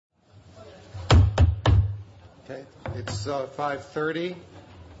Okay, it's 5:30.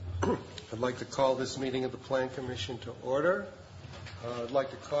 I'd like to call this meeting of the Plan Commission to order. I'd like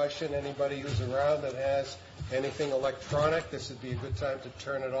to caution anybody who's around that has anything electronic, this would be a good time to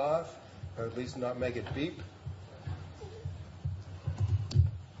turn it off, or at least not make it beep.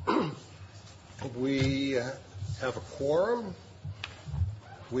 We have a quorum.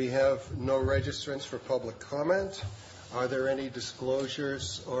 We have no registrants for public comment. Are there any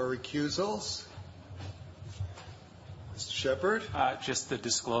disclosures or recusals? Mr. Shepard? Just the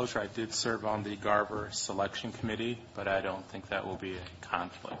disclosure, I did serve on the Garver Selection Committee, but I don't think that will be a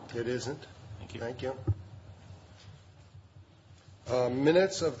conflict. It isn't. Thank you. Thank you.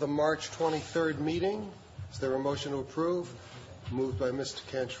 Minutes of the March 23rd meeting. Is there a motion to approve? Moved by Mr.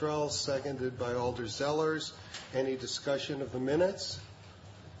 Cantrell, seconded by Alder Zellers. Any discussion of the minutes?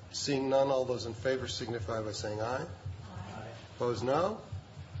 Seeing none, all those in favor signify by saying aye. Aye. Opposed, no.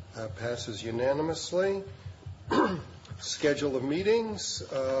 Passes unanimously. Schedule of meetings.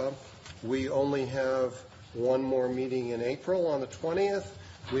 We only have one more meeting in April on the 20th.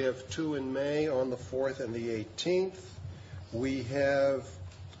 We have two in May on the 4th and the 18th. We have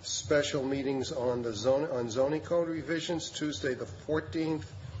special meetings on zoning code revisions, Tuesday the 14th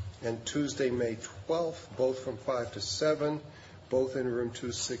and Tuesday, May 12th, both from 5 to 7, both in room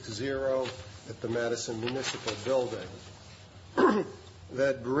 260 at the Madison Municipal Building.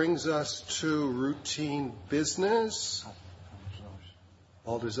 That brings us to routine business.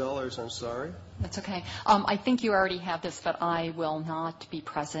 Alder Zellers, I'm sorry. That's okay. I think you already have this, but I will not be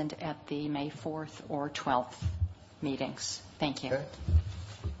present at the May 4th or 12th meetings. Thank you. Okay.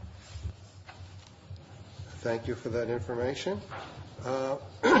 Thank you for that information.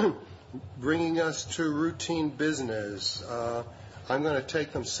 Bringing us to routine business. I'm going to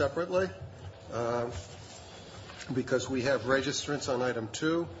take them separately because we have registrants on item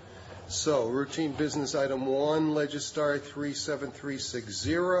 2. So, routine business item 1, Legistar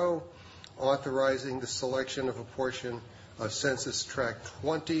 37360, authorizing the selection of a portion of Census Tract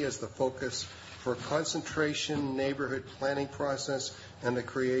 20 as the focus for a concentration neighborhood planning process and the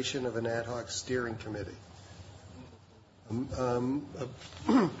creation of an ad hoc steering committee.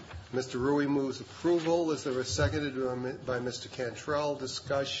 Mr. Rui moves approval. Is there a seconded by Mr. Cantrell?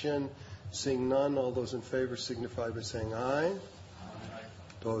 Discussion. Seeing none, all those in favor signify by saying aye.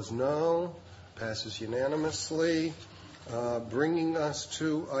 Opposed, no. Passes unanimously. Bringing us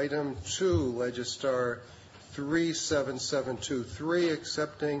to item 2, Legistar 37723,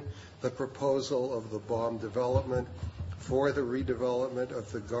 accepting the proposal of the BOM development for the redevelopment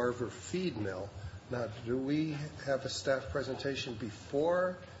of the Garver feed mill. Now, do we have a staff presentation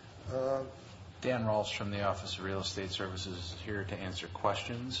before? Dan Rawls from the Office of Real Estate Services is here to answer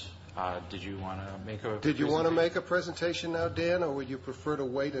questions. Did you want to make a Did you want to make a presentation now, Dan, or would you prefer to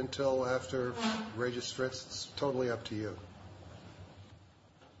wait until after registrants? It's totally up to you.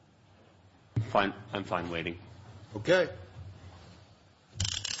 Fine. I'm fine waiting. Okay.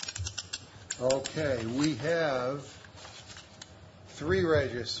 Okay, we have 3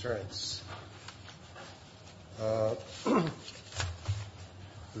 registrants.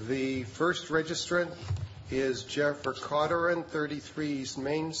 The first registrant is Jeffrey Cotterin, 33 East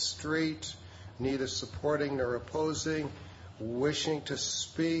Main Street, neither supporting nor opposing, wishing to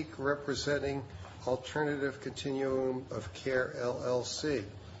speak, representing Alternative Continuum of Care, LLC.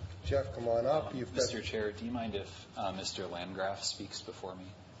 Jeff, come on up. Mr. Chair, do you mind if Mr. Landgraf speaks before me?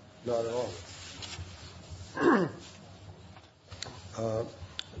 Not at all.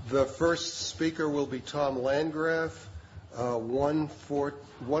 The first speaker will be Tom Landgraf,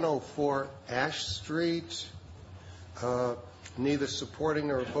 104 Ash Street, neither supporting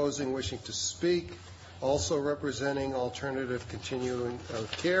nor opposing, wishing to speak, also representing Alternative Continuing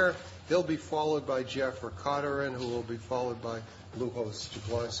of Care. He'll be followed by Jeffrey Cotterin, who will be followed by Luhos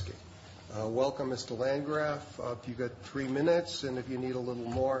Jablonski. Welcome, Mr. Landgraf. You've got 3 minutes, and if you need a little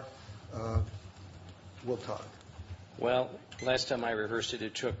more, we'll talk. Well, last time I rehearsed it,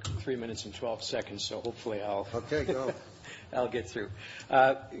 it took 3 minutes and 12 seconds, so hopefully I'll get through.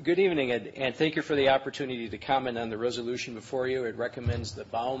 Good evening, and thank you for the opportunity to comment on the resolution before you. It recommends the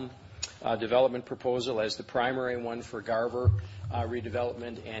Baum development proposal as the primary one for Garver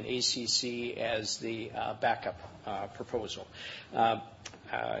redevelopment and ACC as the backup proposal.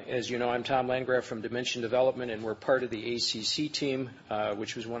 As you know, I'm Tom Landgraf from Dimension Development, and we're part of the ACC team,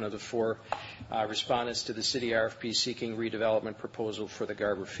 which was one of the 4 respondents to the city RFP seeking redevelopment proposal for the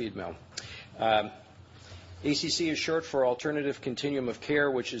Garver feed mill. ACC is short for Alternative Continuum of Care,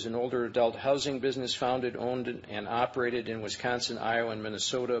 which is an older adult housing business founded, owned, and operated in Wisconsin, Iowa, and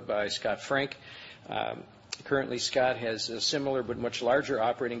Minnesota by Scott Frank. Currently, Scott has a similar but much larger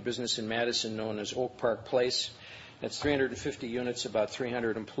operating business in Madison known as Oak Park Place. That's 350 units, about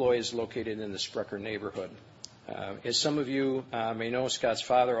 300 employees located in the Sprecher neighborhood. As some of you may know, Scott's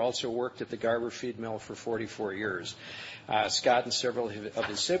father also worked at the Garber feed mill for 44 years. Scott and several of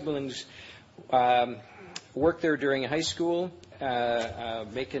his siblings worked there during high school,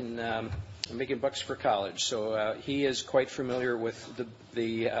 making bucks for college. So he is quite familiar with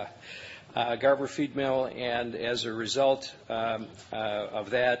the Garber feed mill, and as a result of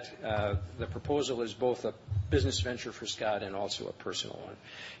that, the proposal is both a business venture for Scott and also a personal one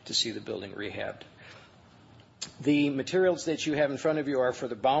to see the building rehabbed. The materials that you have in front of you are for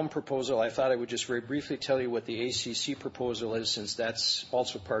the Baum proposal. I thought I would just very briefly tell you what the ACC proposal is, since that's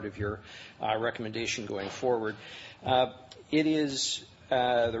also part of your recommendation going forward. It is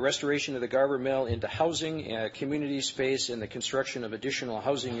the restoration of the Garber Mill into housing, community space, and the construction of additional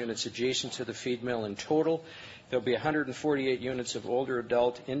housing units adjacent to the feed mill. In total, there will be 148 units of older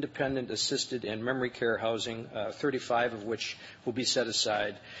adult, independent, assisted, and memory care housing, 35 of which will be set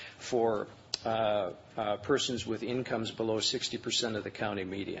aside for persons with incomes below 60% of the county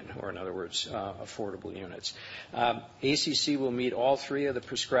median, or in other words, affordable units. ACC will meet all three of the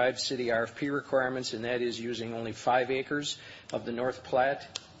prescribed city RFP requirements, and that is using only 5 acres of the North Platte,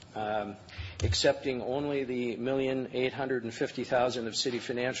 accepting only the $1,850,000 of city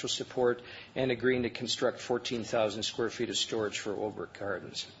financial support, and agreeing to construct 14,000 square feet of storage for Olbrich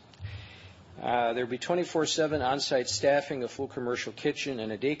Gardens. There will be 24/7 on-site staffing, a full commercial kitchen,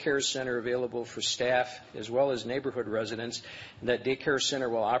 and a daycare center available for staff as well as neighborhood residents. And that daycare center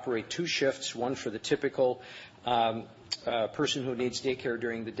will operate 2 shifts, one for the typical person who needs daycare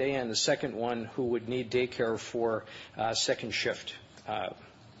during the day, and the second one who would need daycare for second shift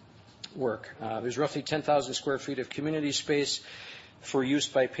work. There's roughly 10,000 square feet of community space for use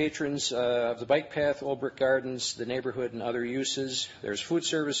by patrons of the bike path, Olbrich Gardens, the neighborhood, and other uses. There's food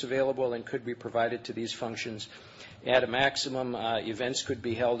service available and could be provided to these functions. At a maximum, events could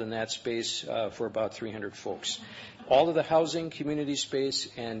be held in that space for about 300 folks. All of the housing, community space,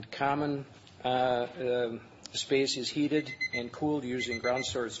 and common space is heated and cooled using ground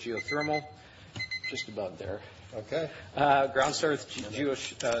source geothermal. Just about there. Okay. Ground source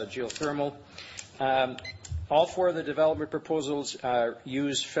geothermal. All 4 of the development proposals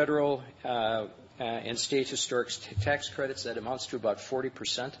use federal and state historic tax credits. That amounts to about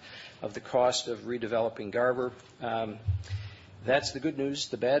 40% of the cost of redeveloping Garber. That's the good news.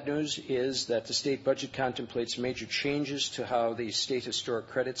 The bad news is that the state budget contemplates major changes to how the state historic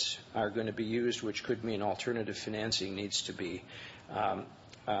credits are going to be used, which could mean alternative financing needs to be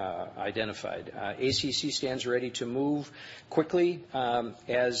identified. ACC stands ready to move quickly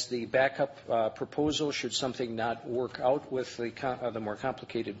as the backup proposal should something not work out with the more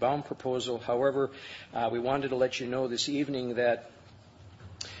complicated Baum proposal. However, we wanted to let you know this evening that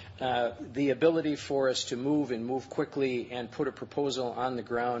the ability for us to move quickly and put a proposal on the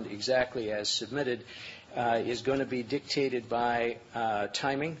ground exactly as submitted is going to be dictated by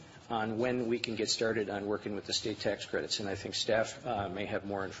timing on when we can get started on working with the state tax credits, and I think staff may have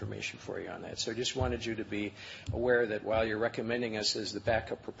more information for you on that. So I just wanted you to be aware that while you're recommending us as the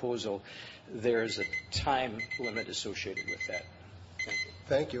backup proposal, there's a time limit associated with that. Thank you.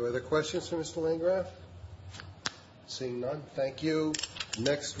 Thank you. Are there questions for Mr. Landgraf? Seeing none, thank you.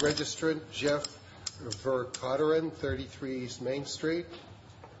 Next registrant, Jeff Vercotteren, 33 East Main Street.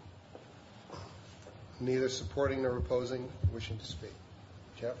 Neither supporting nor opposing, wishing to speak.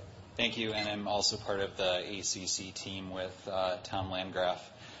 Jeff? Thank you, and I'm also part of the ACC team with Tom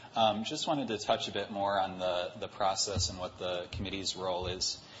Landgraf. Just wanted to touch a bit more on the process and what the committee's role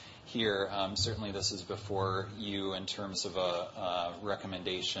is here. Certainly this is before you in terms of a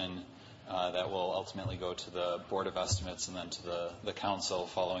recommendation that will ultimately go to the Board of Estimates and then to the Council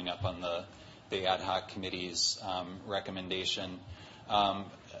following up on the ad hoc committee's recommendation.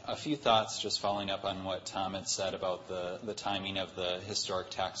 A few thoughts just following up on what Tom had said about the timing of the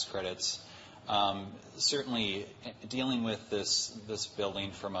historic tax credits. Certainly dealing with this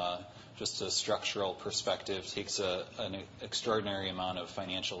building from just a structural perspective takes an extraordinary amount of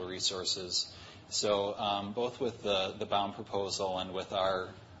financial resources. So both with the Baum proposal and with our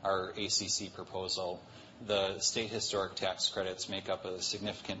ACC proposal, the state historic tax credits make up a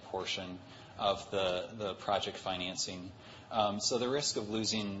significant portion of the project financing. So the risk of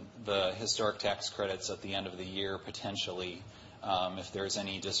losing the historic tax credits at the end of the year potentially, if there's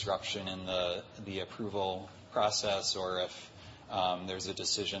any disruption in the approval process, or if there's a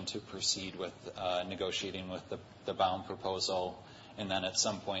decision to proceed with negotiating with the Baum proposal and then at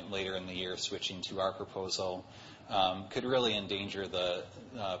some point later in the year switching to our proposal, could really endanger the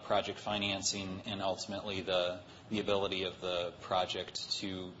project financing and ultimately the ability of the project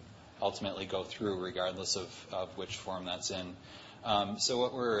to ultimately go through regardless of which form that's in. So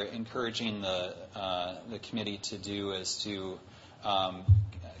what we're encouraging the committee to do is to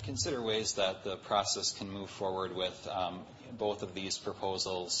consider ways that the process can move forward with both of these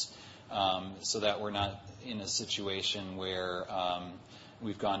proposals so that we're not in a situation where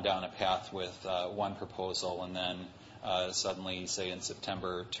we've gone down a path with one proposal and then suddenly, say in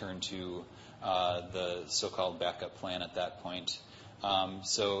September, turn to the so-called backup plan at that point.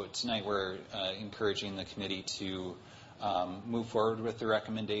 So tonight we're encouraging the committee to move forward with the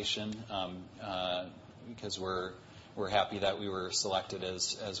recommendation because we're happy that we were selected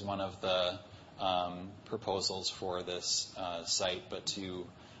as one of the proposals for this site, but to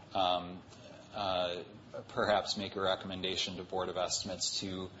perhaps make a recommendation to Board of Estimates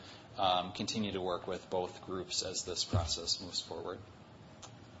to continue to work with both groups as this process moves forward.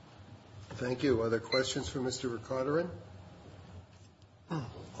 Thank you. Other questions for Mr. Ricarderin?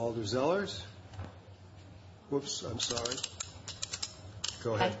 Alder Zellers? Whoops, I'm sorry.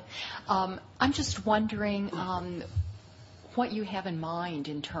 Go ahead. I'm just wondering what you have in mind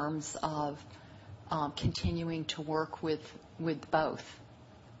in terms of continuing to work with both.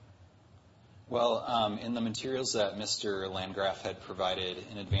 Well, in the materials that Mr. Landgraf had provided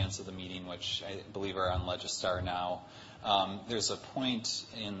in advance of the meeting, which I believe are on Legistar now, there's a point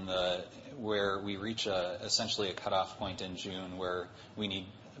where we reach essentially a cutoff point in June where we need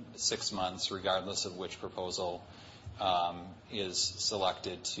 6 months, regardless of which proposal is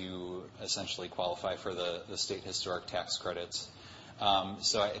selected, to essentially qualify for the state historic tax credits.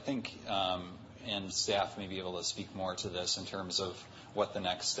 So I think, and staff may be able to speak more to this in terms of what the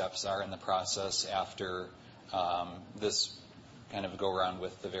next steps are in the process after this kind of go around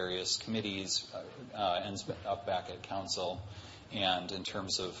with the various committees ends up back at council, and in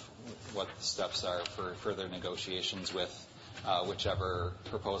terms of what the steps are for further negotiations with whichever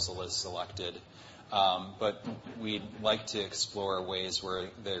proposal is selected. But we'd like to explore ways where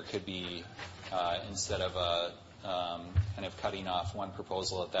there could be, instead of kind of cutting off one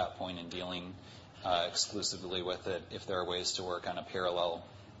proposal at that point and dealing exclusively with it, if there are ways to work on a parallel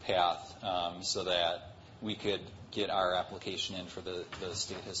path so that we could get our application in for the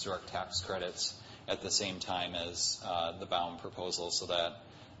state historic tax credits at the same time as the Baum proposal, so that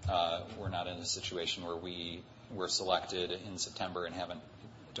we're not in a situation where we were selected in September and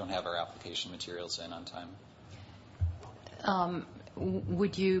don't have our application materials in on time.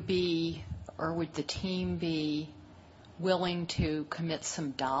 Would you be, or would the team be willing to commit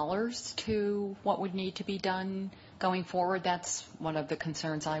some dollars to what would need to be done going forward? That's one of the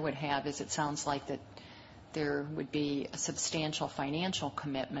concerns I would have, is it sounds like that there would be a substantial financial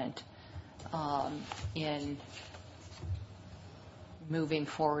commitment in moving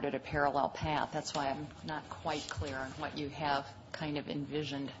forward at a parallel path. That's why I'm not quite clear on what you have kind of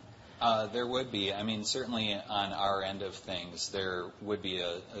envisioned. There would be. I mean, certainly on our end of things, there would be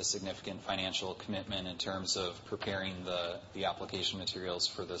a significant financial commitment in terms of preparing the application materials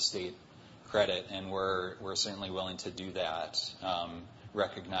for the state credit, and we're certainly willing to do that,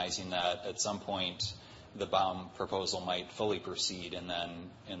 recognizing that at some point the Baum proposal might fully proceed, and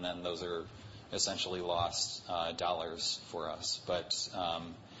then those are essentially lost dollars for us. But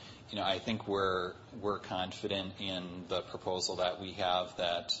I think we're confident in the proposal that we have,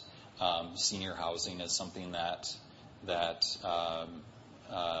 that senior housing is something that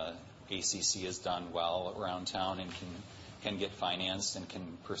ACC has done well around town and can get financed and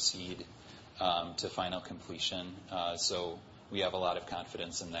can proceed to final completion. So we have a lot of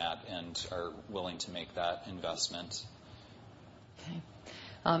confidence in that and are willing to make that investment. Okay.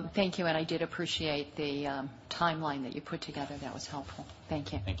 Thank you, and I did appreciate the timeline that you put together. That was helpful.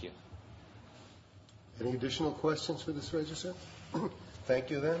 Thank you. Thank you. Any additional questions for this register? Thank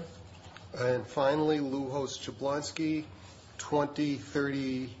you, then. And finally, Lou Host Jablonski,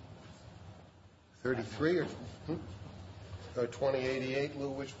 2033 or 2088. Lou,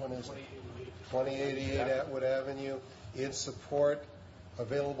 which one is it? 2088 Atwood Avenue. In support,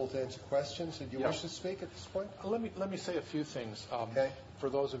 available to answer questions. Did you wish to speak at this point? Let me say a few things. Okay. For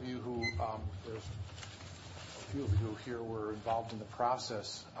those of you who, there's a few of you here were involved in the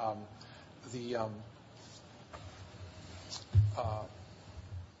process.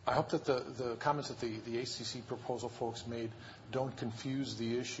 I hope that the comments that the ACC proposal folks made don't confuse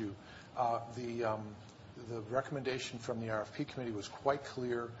the issue. The recommendation from the RFP committee was quite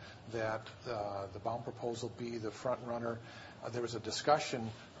clear that the Baum proposal be the front runner. There was a discussion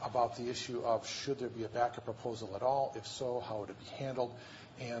about the issue of should there be a backup proposal at all? If so, how would it be handled?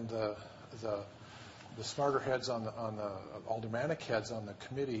 And the smarter heads on the aldermanic heads on the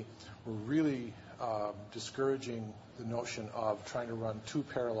committee were really discouraging the notion of trying to run two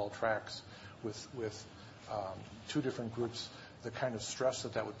parallel tracks with two different groups. The kind of stress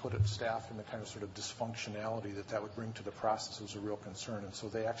that would put at staff and the kind of sort of dysfunctionality that would bring to the process was a real concern. And so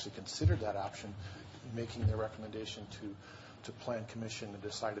they actually considered that option, making their recommendation to Plan Commission and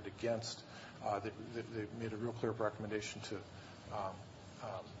decided against. They made a real clear recommendation to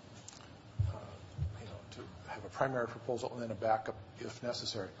have a primary proposal and then a backup if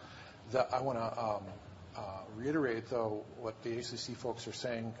necessary. I want to reiterate, though, what the ACC folks are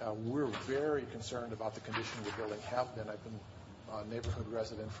saying. We're very concerned about the condition of the building, have been. I've been a neighborhood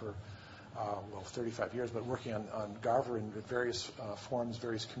resident for 35 years, but working on Garver in various forms,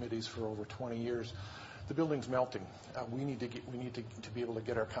 various committees for over 20 years. The building's melting. We need to be able to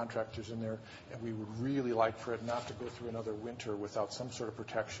get our contractors in there, and we would really like for it not to go through another winter without some sort of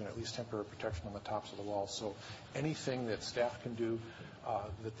protection, at least temporary protection on the tops of the walls. So anything that staff can do,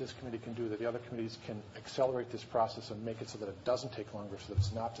 that this committee can do, that the other committees can accelerate this process and make it so that it doesn't take longer, so that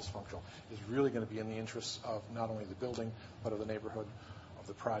it's not dysfunctional, is really going to be in the interests of not only the building, but of the neighborhood, of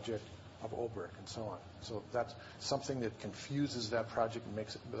the project, of Olbrich, and so on. So that's something that confuses that project and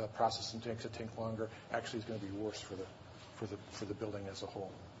makes it, the process and makes it take longer. Actually, is going to be worse for the building as a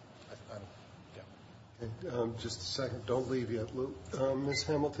whole. Okay, just a second. Don't leave yet, Lou. Ms.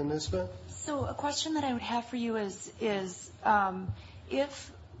 Hamilton-Nisbet? So a question that I would have for you is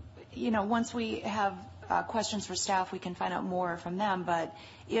if, once we have questions for staff, we can find out more from them, but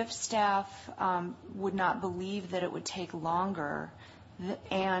if staff would not believe that it would take longer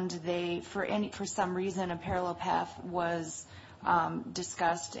and they, for some reason, a parallel path was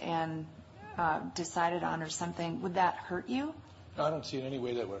discussed and decided on or something, would that hurt you? No, I don't see in any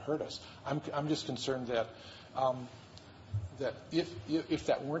way that would hurt us. I'm just concerned that if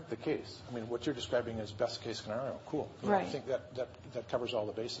that weren't the case, I mean, what you're describing is best case scenario. Cool. Right. I think that covers all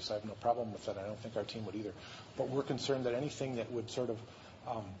the bases. I have no problem with that. I don't think our team would either. But we're concerned that anything that would sort of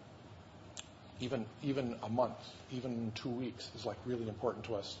even a month, even 2 weeks is like really important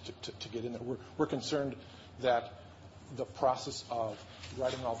to us to get in there. We're concerned that the process of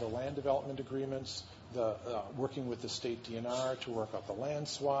writing all the land development agreements, the working with the state DNR to work out the land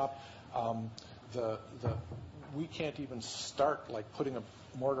swap, we can't even start like putting a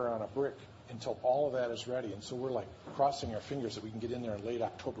mortar on a brick until all of that is ready. And so we're like crossing our fingers that we can get in there in late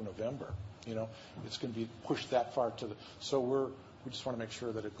October, November. It's going to be pushed that far so we just want to make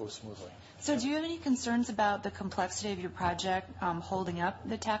sure that it goes smoothly. So do you have any concerns about the complexity of your project holding up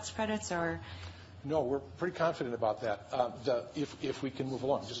the tax credits, or? No, we're pretty confident about that. If we can move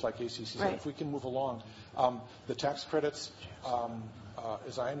along, just like ACC said, right. If we can move along, the tax credits,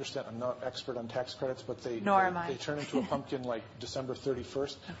 as I understand, I'm not expert on tax credits, but they turn into a pumpkin like December 31st.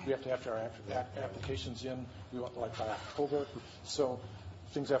 Okay. We have to have our applications in. We want like by October, so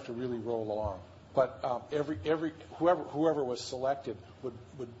things have to really roll along. But whoever was selected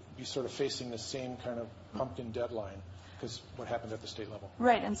would be sort of facing the same kind of pumpkin deadline, because what happened at the state level.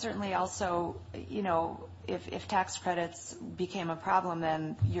 Right, and certainly also, if tax credits became a problem,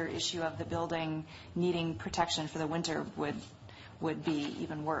 then your issue of the building needing protection for the winter would be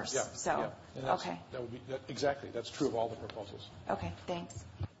even worse. Yeah. So, yeah. Okay. That would be exactly. That's true of all the proposals. Okay, thanks.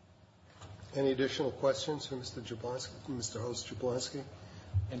 Any additional questions for Mr. Jablonski, Mr. Host Jablonski?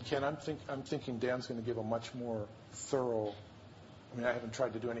 And Ken, I'm thinking Dan's going to give a much more thorough. I mean, I haven't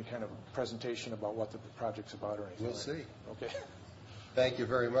tried to do any kind of presentation about what the project's about or anything. We'll see. Okay. Thank you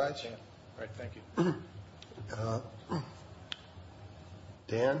very much. Dan. All right, thank you.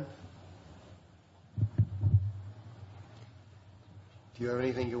 Dan? Do you have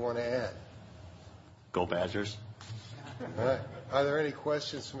anything you want to add? Go Badgers. All right. Are there any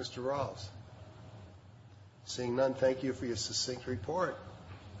questions for Mr. Rawls? Seeing none, thank you for your succinct report.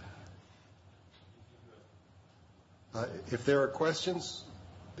 If there are questions,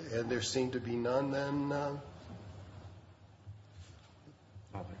 and there seem to be none, then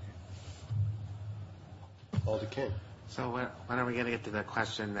Alder King. So when are we going to get to the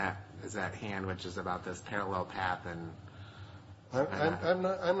question that is at hand, which is about this parallel path? And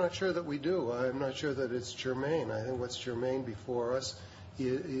I'm not sure that we do. I'm not sure that it's germane. I think what's germane before us,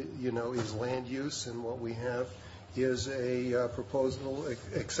 is land use, and what we have is a proposal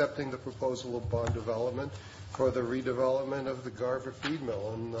accepting the proposal of bond development for the redevelopment of the Garver feed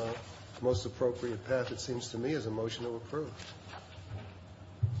mill. And the most appropriate path, it seems to me, is a motion to approve.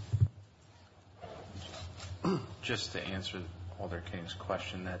 Just to answer Alder King's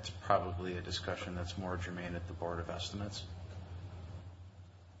question, that's probably a discussion that's more germane at the Board of Estimates.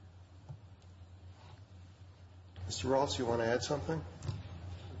 Mr. Rawls, you want to add something?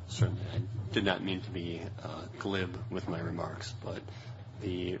 Certainly. I did not mean to be glib with my remarks, but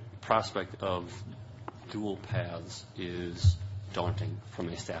the prospect of dual paths is daunting from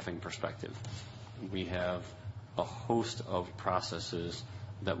a staffing perspective. We have a host of processes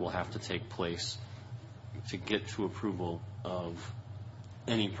that will have to take place to get to approval of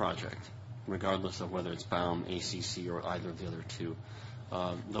any project, regardless of whether it's BAUM, ACC, or either of the other two.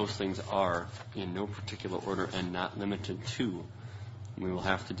 Those things are in no particular order and not limited to. We will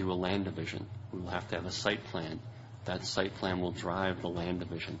have to do a land division. We will have to have a site plan. That site plan will drive the land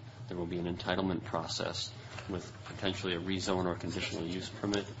division. There will be an entitlement process with potentially a rezone or conditional use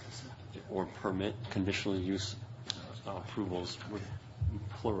permit or permit conditional use approvals with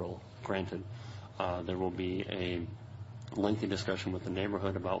plural granted. There will be a lengthy discussion with the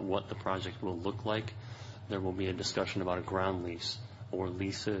neighborhood about what the project will look like. There will be a discussion about a ground lease or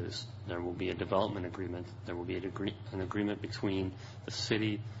leases. There will be a development agreement. There will be an agreement between the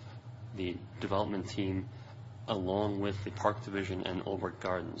city, the development team, along with the Park Division and Olbrich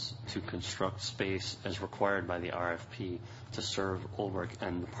Gardens to construct space as required by the RFP to serve Olbrich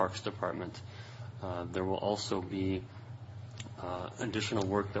and the Parks Department. There will also be additional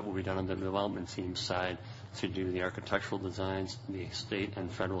work that will be done on the development team side to do the architectural designs, the state and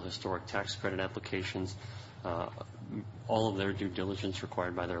federal historic tax credit applications, all of their due diligence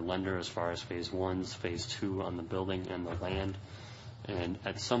required by their lender as far as phase 1, phase 2 on the building and the land. And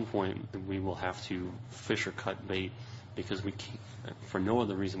at some point, we will have to fish or cut bait because we can't, for no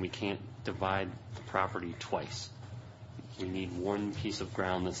other reason, we can't divide the property twice. We need one piece of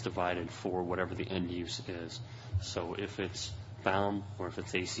ground that's divided for whatever the end use is. So if it's BAUM or if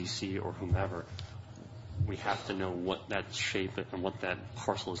it's ACC or whomever, we have to know what that shape and what that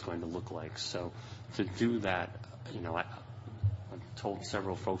parcel is going to look like. So to do that, I've told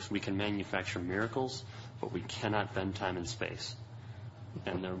several folks we can manufacture miracles, but we cannot bend time and space.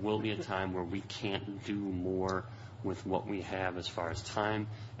 And there will be a time where we can't do more with what we have as far as time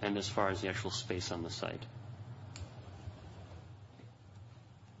and as far as the actual space on the site.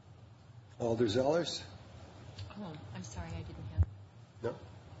 Alder Zellers? Oh, I'm sorry, I didn't have. No?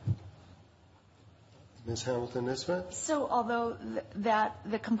 Ms. Hamilton-Nisbet? So although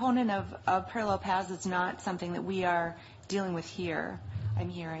the component of parallel paths is not something that we are dealing with here, I'm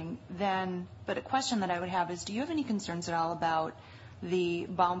hearing, but a question that I would have is, do you have any concerns at all about the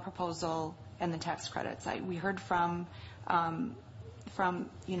BAUM proposal and the tax credits? We heard from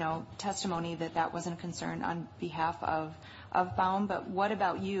testimony that wasn't a concern on behalf of BAUM, but what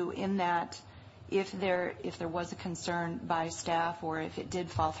about you in that if there was a concern by staff or if it did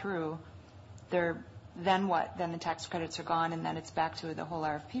fall through, then what? Then the tax credits are gone and then it's back to the whole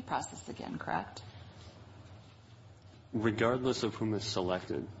RFP process again, correct? Regardless of whom is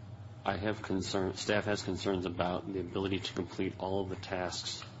selected, staff has concerns about the ability to complete all of the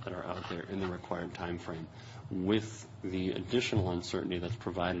tasks that are out there in the required time frame with the additional uncertainty that's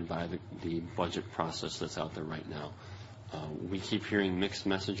provided by the budget process that's out there right now. We keep hearing mixed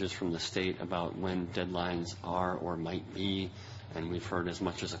messages from the state about when deadlines are or might be, and we've heard as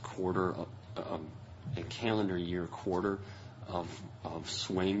much as a calendar year quarter of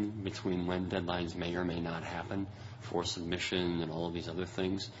swing between when deadlines may or may not happen for submission and all of these other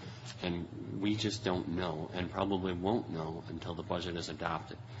things. And we just don't know and probably won't know until the budget is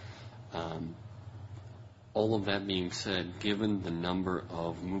adopted. All of that being said, given the number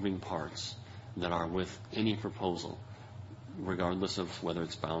of moving parts that are with any proposal, regardless of whether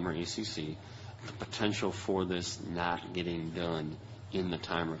it's BAUM or ACC, the potential for this not getting done in the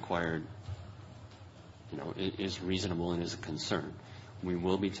time required is reasonable and is a concern. We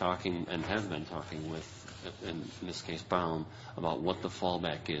will be talking and have been talking with, in this case, BAUM, about what the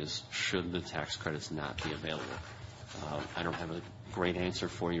fallback is should the tax credits not be available. I don't have a great answer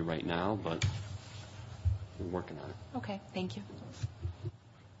for you right now, but we're working on it. Okay, thank you.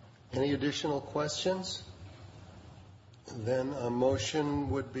 Any additional questions? Then a motion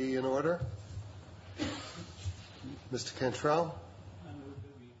would be in order. Mr. Cantrell?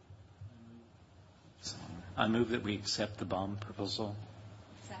 I move that we accept the BAUM proposal.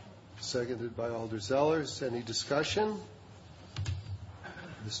 Seconded by Alder Zellers. Any discussion?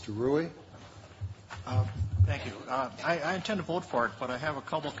 Mr. Rui? Thank you. I intend to vote for it, but I have a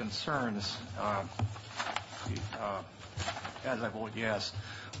couple concerns as I vote yes.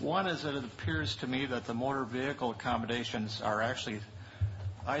 One is that it appears to me that the motor vehicle accommodations are actually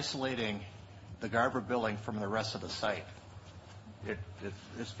isolating the Garber building from the rest of the site.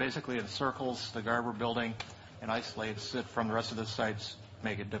 It's basically encircles the Garber building and isolates it from the rest of the sites,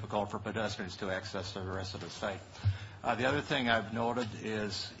 make it difficult for pedestrians to access the rest of the site. The other thing I've noted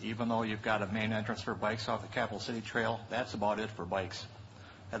is even though you've got a main entrance for bikes off the Capital City Trail, that's about it for bikes.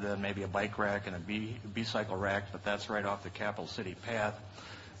 And then maybe a bike rack and a B-cycle rack, but that's right off the Capital City path.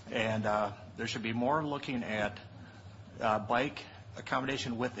 And there should be more looking at bike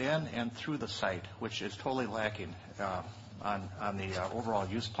accommodation within and through the site, which is totally lacking on the overall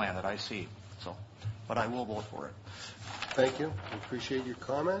use plan that I see. So, but I will vote for it. Thank you. I appreciate your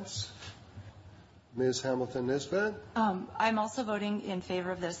comments. Ms. Hamilton-Nisbet? I'm also voting in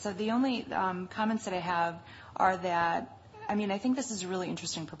favor of this. So the only comments that I have are that, I think this is a really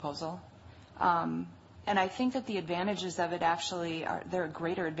interesting proposal. And I think that the advantages of it actually there are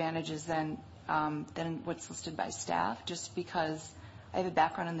greater advantages than what's listed by staff, just because I have a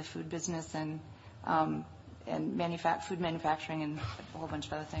background in the food business and food manufacturing and a whole bunch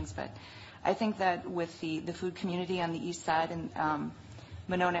of other things. But I think that with the food community on the east side and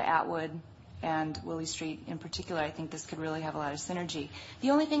Monona, Atwood, and Willie Street in particular, I think this could really have a lot of synergy. The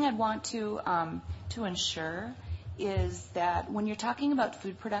only thing I'd want to ensure is that when you're talking about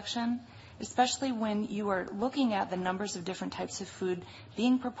food production, especially when you are looking at the numbers of different types of food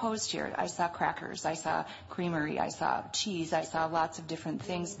being proposed here. I saw crackers, I saw creamery, I saw cheese, I saw lots of different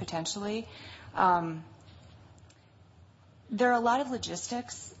things potentially. There are a lot of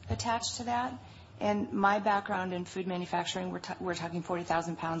logistics attached to that. And my background in food manufacturing, we're talking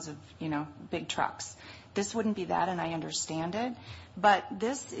 40,000 pounds of, big trucks. This wouldn't be that, and I understand it. But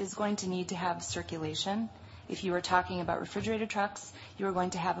this is going to need to have circulation. If you were talking about refrigerated trucks, you are going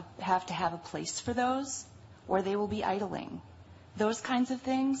to have to have a place for those, or they will be idling. Those kinds of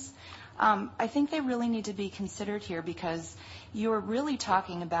things. I think they really need to be considered here because you're really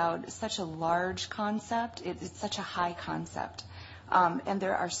talking about such a large concept. It's such a high concept. And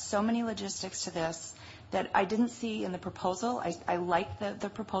there are so many logistics to this that I didn't see in the proposal. I like the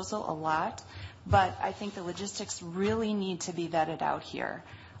proposal a lot, but I think the logistics really need to be vetted out here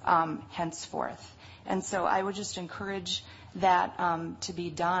henceforth. And so I would just encourage that to be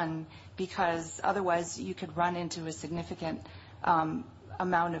done because otherwise you could run into a significant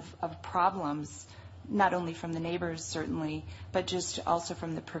amount of problems, not only from the neighbors certainly, but just also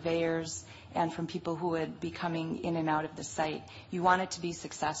from the purveyors and from people who would be coming in and out of the site. You want it to be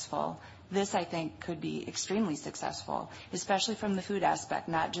successful. This, I think, could be extremely successful, especially from the food aspect,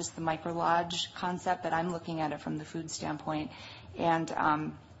 not just the micro-lodge concept, but I'm looking at it from the food standpoint. And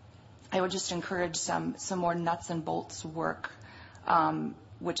I would just encourage some more nuts and bolts work,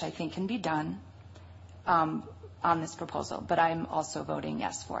 which I think can be done on this proposal. But I'm also voting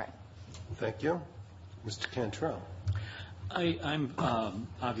yes for it. Thank you. Mr. Cantrell. I'm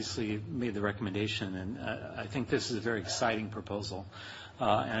obviously made the recommendation, and I think this is a very exciting proposal,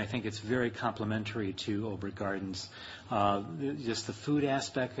 and I think it's very complementary to Oberg Gardens. Just the food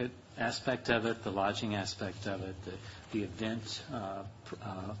aspect of it, the lodging aspect of it, the event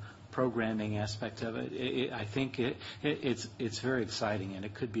programming aspect of it. I think it's very exciting, and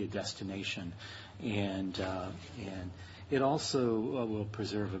it could be a destination, and it also will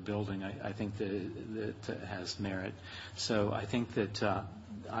preserve a building, I think, that has merit. So I think that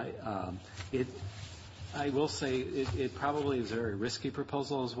I will say it probably is a very risky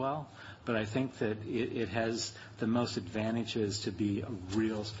proposal as well, but I think that it has the most advantages to be a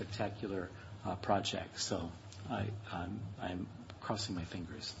real spectacular project. So I'm crossing my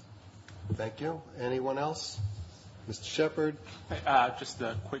fingers. Thank you. Anyone else? Mr. Shepard. Just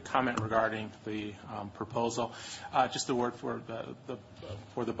a quick comment regarding the proposal. Just a word for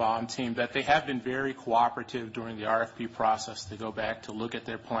the BOM team that they have been very cooperative during the RFP process to go back to look at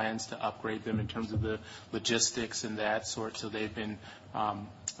their plans to upgrade them in terms of the logistics and that sort. So they've been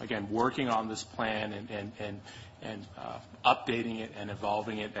again working on this plan and updating it and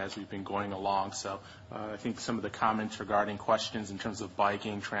evolving it as we've been going along. So I think some of the comments regarding questions in terms of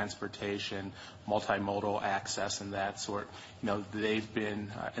biking, transportation, multimodal access and that sort, they've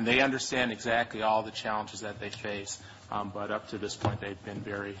been, and they understand exactly all the challenges that they face, but up to this point they've been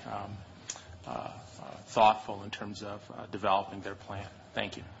very thoughtful in terms of developing their plan.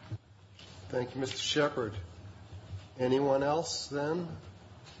 Thank you. Thank you, Mr. Shepard. Anyone else then?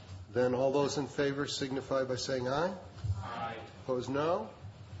 Then all those in favor signify by saying aye. Aye. Opposed, no.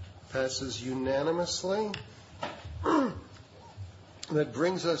 Passes unanimously. That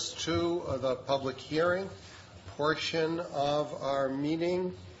brings us to the public hearing portion of our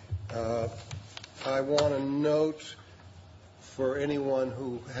meeting. I want to note for anyone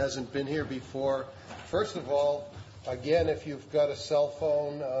who hasn't been here before, first of all, again, if you've got a cell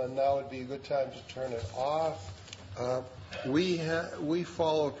phone, now would be a good time to turn it off. We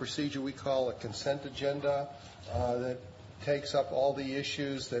follow a procedure we call a consent agenda that takes up all the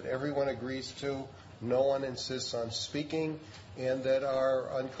issues that everyone agrees to no one insists on speaking and that are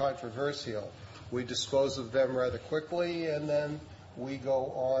uncontroversial. We dispose of them rather quickly, and then we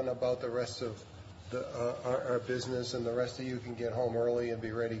go on about the rest of our business, and the rest of you can get home early and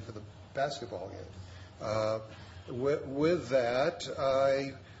be ready for the basketball game. With that,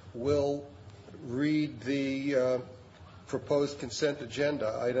 I will read the proposed consent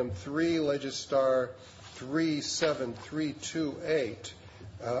agenda. Item 3, Legistar 37328,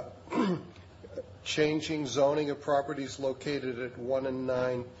 changing zoning of properties located at 1 and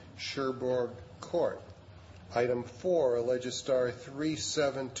 9 Cherbourg Court. Item 4, Legistar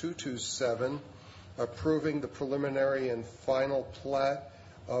 37227, approving the preliminary and final plat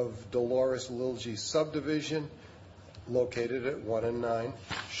of Dolores Lilgy subdivision located at 1 and 9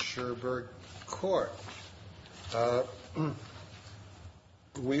 Cherbourg Court.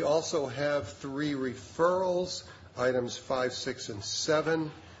 We also have 3 referrals, items 5, 6, and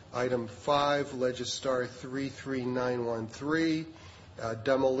 7. Item 5, Legistar 33913,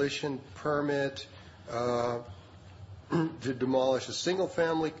 demolition permit to demolish a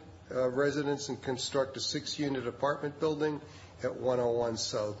single-family residence and construct a 6-unit apartment building at 101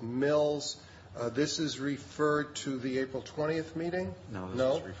 South Mills. This is referred to the April 20th meeting? No,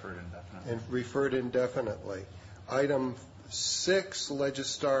 this is referred indefinitely. And referred indefinitely. Item 6,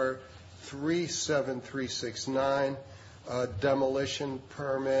 Legistar 37369, demolition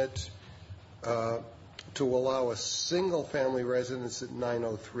permit to allow a single-family residence at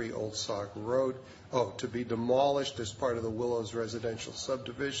 903 Old Sauk Road, to be demolished as part of the Willows residential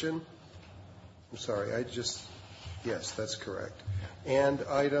subdivision. I'm sorry, yes, that's correct. And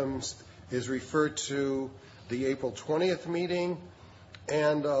items is referred to the April 20th meeting.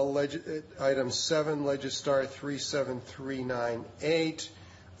 And item 7, Legistar 37398,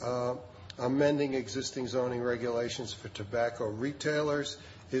 amending existing zoning regulations for tobacco retailers,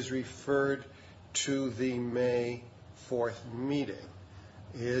 is referred to the May 4th meeting.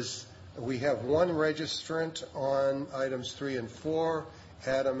 We have one registrant on items 3 and 4,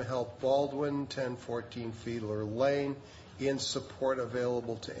 Adam Help Baldwin, 1014 Fiedler Lane, in support,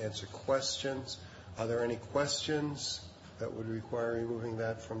 available to answer questions. Are there any questions that would require removing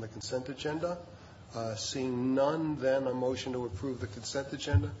that from the consent agenda? Seeing none, then a motion to approve the consent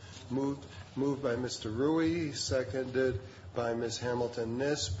agenda. Moved by Mr. Rui, seconded by Ms.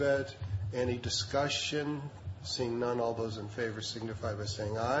 Hamilton-Nisbet. Any discussion? Seeing none, all those in favor signify by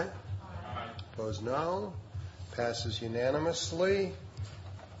saying aye. Aye. Opposed, no. Passes unanimously.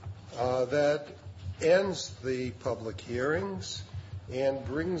 That ends the public hearings and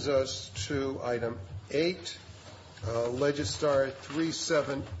brings us to item 8, Legistar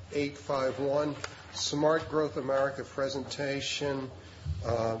 37851, Smart Growth America presentation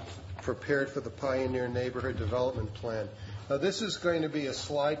prepared for the Pioneer Neighborhood Development Plan. Now, this is going to be a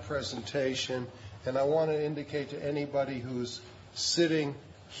slide presentation, and I want to indicate to anybody who's sitting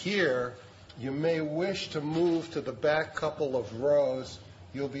here, you may wish to move to the back couple of rows.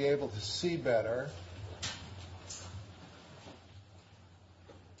 You'll be able to see better.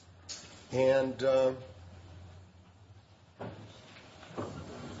 And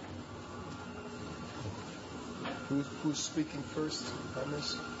who's speaking first on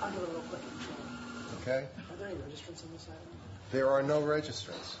this? I'll do a real quick intro. Okay. Are there any registrants on this item? There are no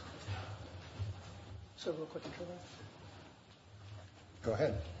registrants. So a real quick intro there. Go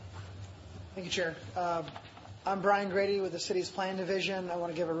ahead. Thank you, Chair. I'm Brian Grady with the City's Plan Division. I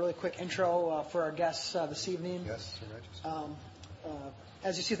want to give a really quick intro for our guests this evening. Yes,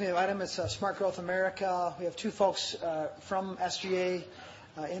 as you see from the item, it's Smart Growth America. We have 2 folks from SGA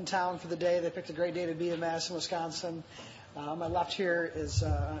in town for the day. They picked a great day to be in Madison, Wisconsin. On the left here is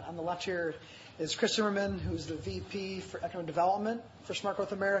Chris Zimmerman, who's the VP for Economic Development for Smart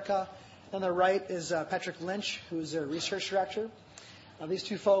Growth America. On the right is Patrick Lynch, who's their Research Director. These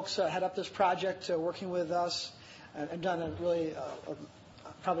 2 folks head up this project working with us and done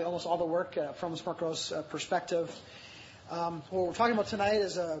probably almost all the work from Smart Growth's perspective. What we're talking about tonight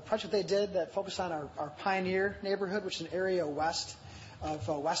is a project they did that focused on our Pioneer neighborhood, which is an area west of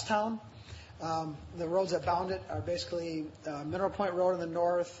Westtown. The roads that bound it are basically Mineral Point Road in the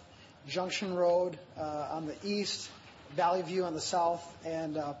north, Junction Road on the east, Valley View on the south,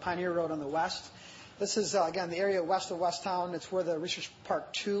 and Pioneer Road on the west. This is, again, the area west of Westtown. It's where the Research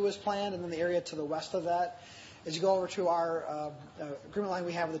Park 2 is planned, and then the area to the west of that. As you go over to our agreement line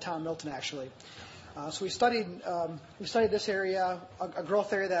we have with the town of Milton, actually. So we studied this area, a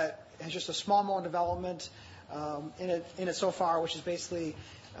growth area that has just a small amount of development in it so far, which is basically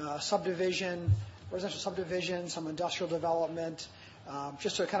subdivision, residential subdivision, some industrial development,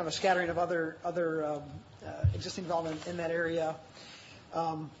 just a kind of a scattering of other existing development in that area.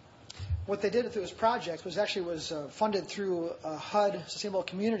 what they did through this project was funded through a HUD Sustainable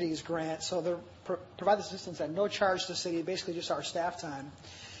Communities grant. So they provide the assistance at no charge to the city, basically just our staff time.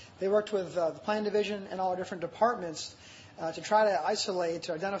 They worked with the planning division and all our different departments to try to isolate,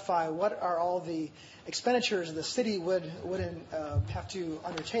 to identify what are all the expenditures the city would have to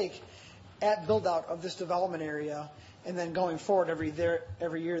undertake at build out of this development area, and then going forward every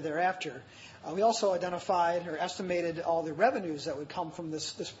year thereafter. We also identified or estimated all the revenues that would come from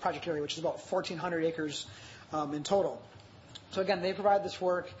this project area, which is about 1,400 acres in total. So again, they provide this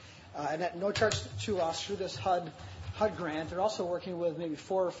work and at no charge to us through this HUD grant. They're also working with maybe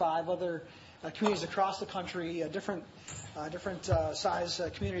 4 or 5 other communities across the country, different size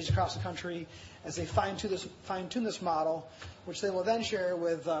communities across the country, as they fine-tune this model, which they will then share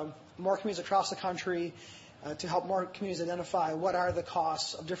with more communities across the country to help more communities identify what are the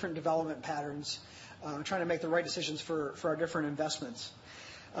costs of different development patterns, trying to make the right decisions for our different investments.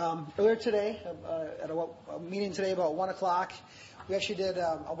 Earlier today, at a meeting today about 1 o'clock, we actually did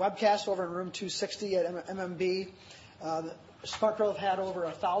a webcast over in room 260 at MMB. Smart Growth had over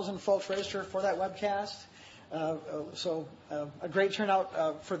 1,000 folks register for that webcast. So a great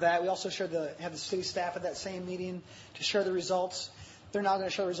turnout for that. We also had the city staff at that same meeting to share the results. They're now going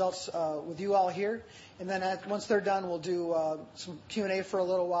to share the results with you all here. And then once they're done, we'll do some Q&A for a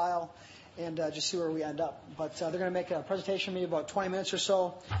little while and just see where we end up. But they're going to make a presentation, maybe about 20 minutes or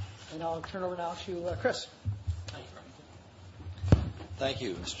so. And I'll turn it over now to Chris. Thank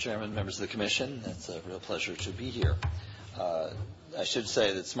you, Mr. Chairman, members of the Commission. It's a real pleasure to be here. I should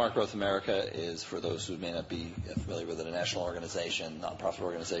say that Smart Growth America is, for those who may not be familiar with it, a national organization, nonprofit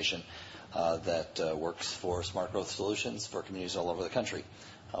organization that works for smart growth solutions for communities all over the country.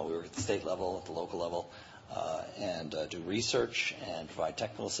 We work at the state level, at the local level, and do research and provide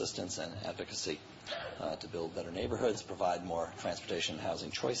technical assistance and advocacy to build better neighborhoods, provide more transportation and housing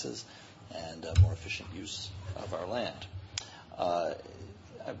choices, and more efficient use of our land. I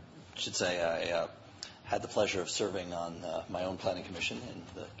should say I had the pleasure of serving on my own planning commission in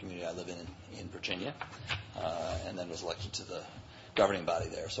the community I live in Virginia, and then was elected to the governing body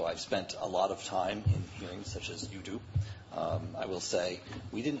there. So I've spent a lot of time in hearings such as you do. I will say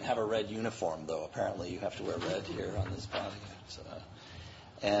we didn't have a red uniform, though. Apparently you have to wear red here on this body.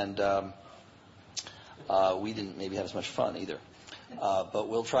 We didn't maybe have as much fun either. But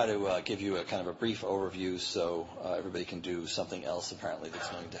we'll try to give you a kind of a brief overview so everybody can do something else apparently that's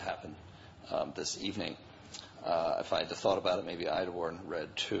going to happen this evening. If I had thought about it, maybe I'd have worn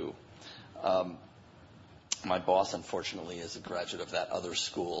red too. My boss, unfortunately, is a graduate of that other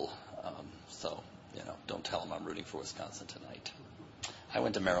school, so don't tell him I'm rooting for Wisconsin tonight. I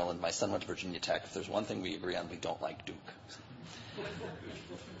went to Maryland. My son went to Virginia Tech. If there's one thing we agree on, we don't like Duke.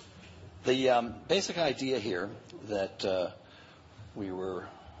 The basic idea here that let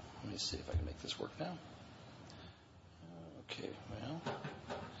me see if I can make this work now. Okay, well,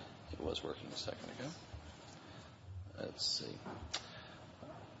 it was working a second ago. Let's see.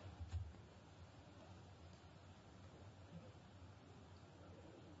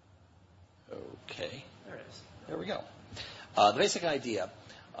 Okay. There it is. There we go. The basic idea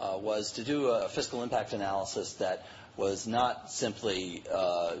was to do a fiscal impact analysis that was not simply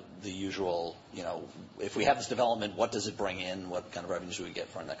the usual, if we have this development, what does it bring in? What kind of revenues do we get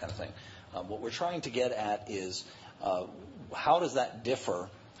from it, that kind of thing. What we're trying to get at is how does that differ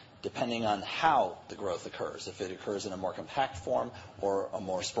depending on how the growth occurs? If it occurs in a more compact form or a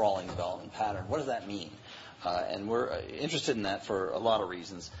more sprawling development pattern, what does that mean? And we're interested in that for a lot of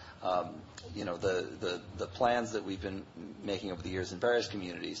reasons. The plans that we've been making over the years in various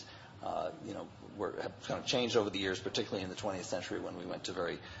communities, have kind of changed over the years, particularly in the 20th century when we went to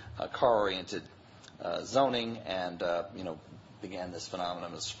very car-oriented zoning and began this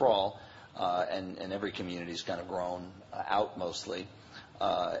phenomenon of sprawl. And every community's kind of grown out mostly.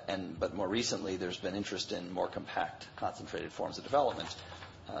 But more recently, there's been interest in more compact, concentrated forms of development.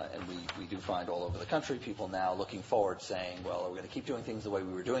 And we do find all over the country people now looking forward saying, well, are we going to keep doing things the way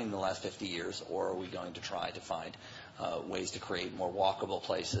we were doing in the last 50 years, or are we going to try to find ways to create more walkable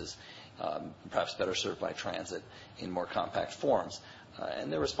places, perhaps better served by transit in more compact forms?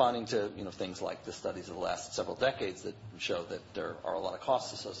 And they're responding to things like the studies of the last several decades that show that there are a lot of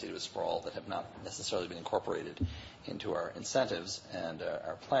costs associated with sprawl that have not necessarily been incorporated into our incentives and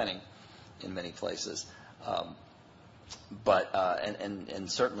our planning in many places. And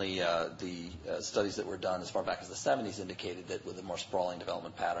certainly the studies that were done as far back as the 70s indicated that with a more sprawling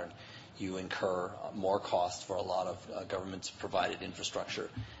development pattern, you incur more cost for a lot of government-provided infrastructure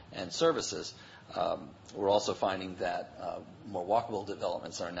and services. We're also finding that more walkable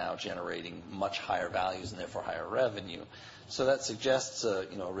developments are now generating much higher values and therefore higher revenue. So that suggests a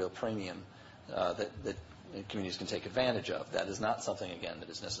real premium that communities can take advantage of. That is not something, again, that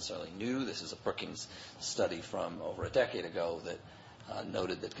is necessarily new. This is a Brookings study from over a decade ago that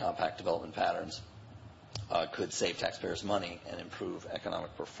noted that compact development patterns could save taxpayers money and improve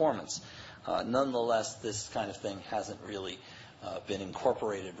economic performance. Nonetheless, this kind of thing hasn't really been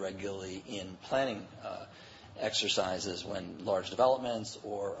incorporated regularly in planning exercises when large developments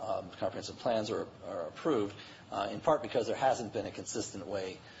or comprehensive plans are approved, in part because there hasn't been a consistent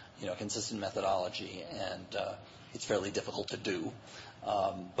way, consistent methodology, and it's fairly difficult to do.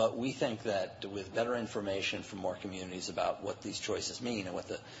 But we think that with better information from more communities about what these choices mean and what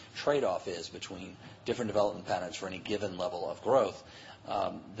the trade-off is between different development patterns for any given level of growth,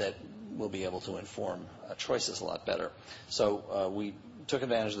 that we'll be able to inform choices a lot better. So we took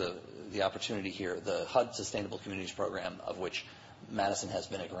advantage of the opportunity here. The HUD Sustainable Communities Program, of which Madison has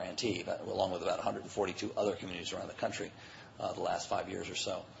been a grantee, along with about 142 other communities around the country the last 5 years or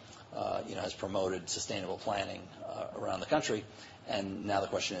so, has promoted sustainable planning around the country. And now the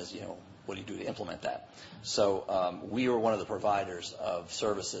question is, what do you do to implement that? So we were one of the providers of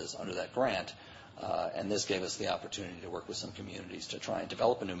services under that grant, and this gave us the opportunity to work with some communities to try and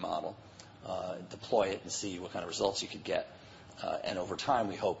develop a new model, deploy it, and see what kind of results you could get. And over time,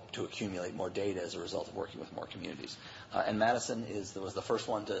 we hope to accumulate more data as a result of working with more communities. And Madison was the first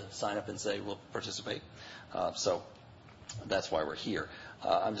one to sign up and say, we'll participate. So that's why we're here.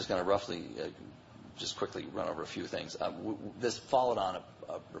 I'm just going to just quickly run over a few things. This followed on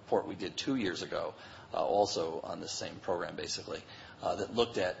a report we did 2 years ago, also on this same program, basically, that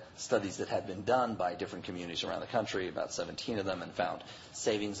looked at studies that had been done by different communities around the country, about 17 of them, and found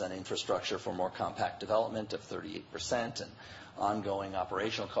savings on infrastructure for more compact development of 38%, and ongoing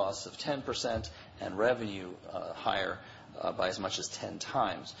operational costs of 10%, and revenue higher by as much as 10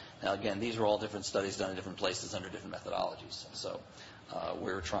 times. Now, again, these are all different studies done in different places under different methodologies. So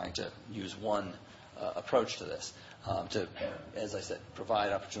we're trying to use one approach to this to, as I said,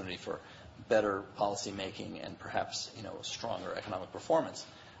 provide opportunity for better policy making and perhaps stronger economic performance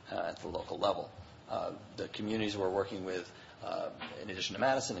at the local level. The communities we're working with, in addition to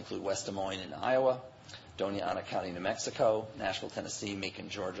Madison, include West Des Moines in Iowa, Doña Ana County, New Mexico, Nashville, Tennessee, Macon,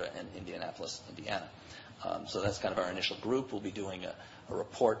 Georgia, and Indianapolis, Indiana. So that's kind of our initial group. We'll be doing a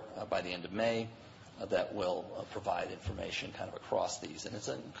report by the end of May that will provide information kind of across these. And it's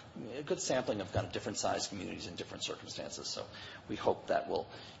a good sampling of kind of different size communities in different circumstances. So we hope that will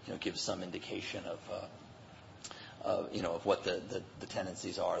give some indication of what the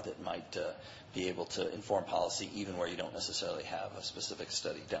tendencies are that might be able to inform policy even where you don't necessarily have a specific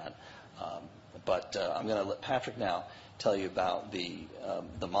study done. But I'm going to let Patrick now tell you about the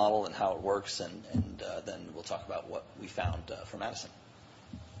model and how it works, and then we'll talk about what we found for Madison.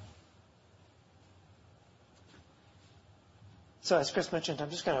 So as Chris mentioned, I'm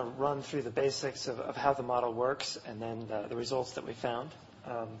just going to run through the basics of how the model works and then the results that we found.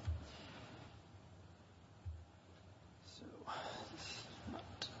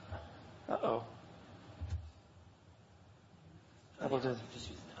 Uh-oh.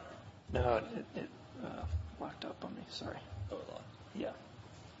 No, it locked up on me. Sorry. Yeah.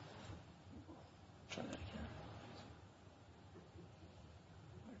 Try that again.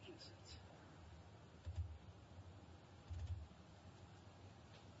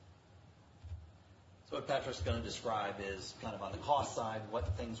 So what Patrick's going to describe is kind of on the cost side,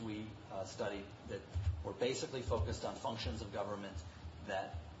 what things we studied that were basically focused on functions of government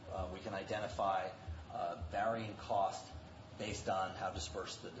that we can identify varying cost based on how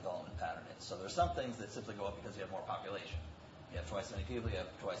dispersed the development pattern is. So there's some things that simply go up because you have more population. You have twice as many people, you have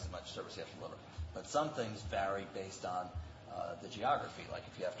twice as much service you have to deliver. But some things vary based on the geography. Like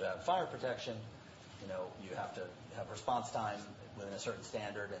if you have to have fire protection, you have to have response time within a certain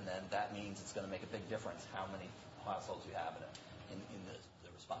standard, and then that means it's going to make a big difference how many households you have in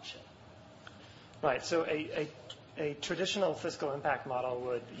the response chain. Right. So a traditional fiscal impact model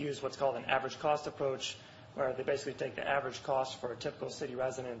would use what's called an average cost approach, where they basically take the average cost for a typical city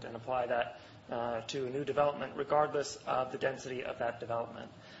resident and apply that to a new development, regardless of the density of that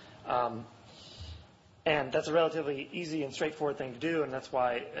development. And that's a relatively easy and straightforward thing to do, and that's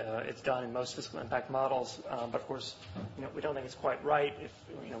why it's done in most fiscal impact models. But of course, we don't think it's quite right. If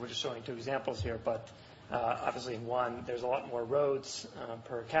we're just showing two examples here, but obviously in one, there's a lot more roads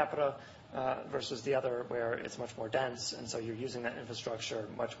per capita versus the other where it's much more dense, and so you're using that infrastructure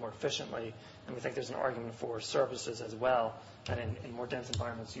much more efficiently. And we think there's an argument for services as well, that in more dense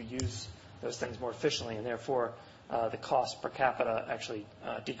environments you use those things more efficiently, and therefore the cost per capita actually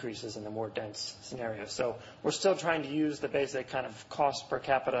decreases in the more dense scenarios. So we're still trying to use the basic kind of cost per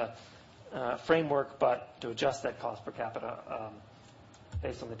capita framework, but to adjust that cost per capita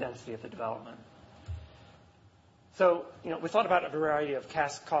based on the density of the development. So, we thought about a variety of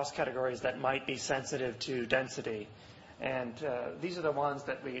cost categories that might be sensitive to density. And these are the ones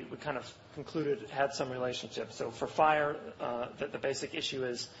that we kind of concluded had some relationship. So for fire, the basic issue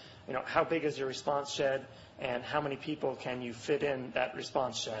is, how big is your response shed and how many people can you fit in that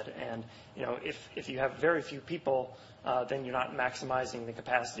response shed? And, if you have very few people, then you're not maximizing the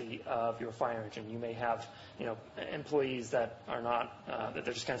capacity of your fire engine. You may have, employees that are not, that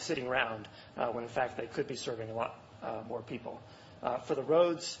they're just kind of sitting around when in fact they could be serving a lot more people. For the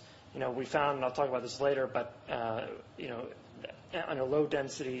roads, we found, and I'll talk about this later, but, under low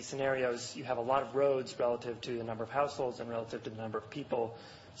density scenarios, you have a lot of roads relative to the number of households and relative to the number of people.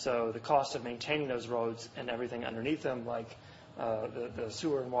 So the cost of maintaining those roads and everything underneath them, like the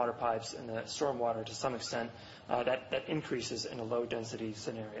sewer and water pipes and the storm water to some extent, that increases in a low density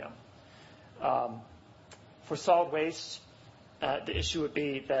scenario. For solid waste, the issue would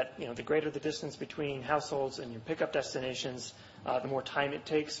be that, the greater the distance between households and your pickup destinations, the more time it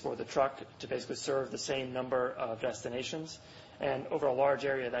takes for the truck to basically serve the same number of destinations. And over a large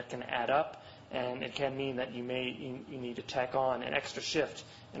area, that can add up, and it can mean that you need to tack on an extra shift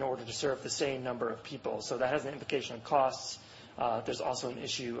in order to serve the same number of people. So that has an implication on costs. There's also an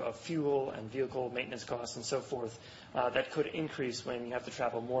issue of fuel and vehicle maintenance costs and so forth that could increase when you have to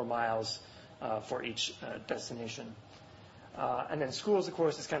travel more miles for each destination. And then schools, of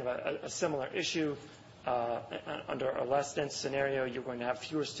course, is kind of a similar issue. Under a less dense scenario, you're going to have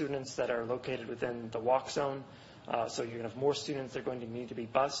fewer students that are located within the walk zone. So you're going to have more students that are going to need to be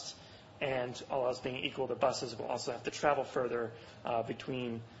bused. And all else being equal, the buses will also have to travel further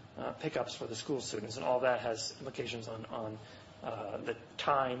between pickups for the school students. And all that has implications on the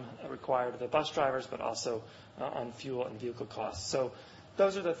time required of the bus drivers, but also on fuel and vehicle costs. So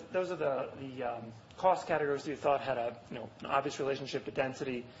those are the cost categories we thought had an obvious relationship to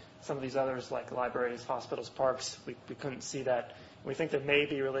density. Some of these others, like libraries, hospitals, parks, we couldn't see that. We think there may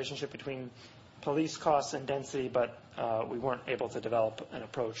be a relationship between police costs and density, but we weren't able to develop an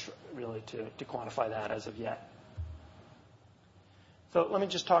approach really to quantify that as of yet. So let me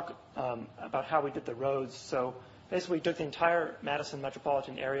just talk about how we did the roads. So basically, we took the entire Madison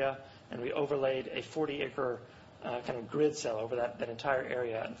metropolitan area and we overlaid a 40-acre kind of grid cell over that entire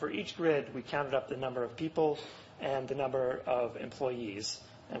area. And for each grid, we counted up the number of people and the number of employees.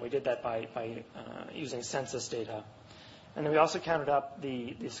 And we did that by using census data. And then we also counted up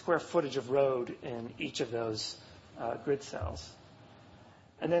the square footage of road in each of those grid cells.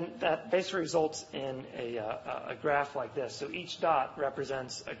 And then that basically results in a graph like this. So each dot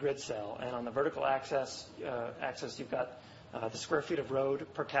represents a grid cell. And on the vertical axis you've got the square feet of road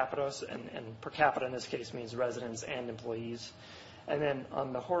per capita. And per capita in this case means residents and employees. And then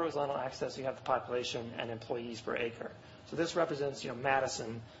on the horizontal axis, you have the population and employees per acre. So this represents,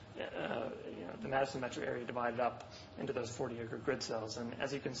 Madison, the Madison metro area divided up into those 40-acre grid cells. And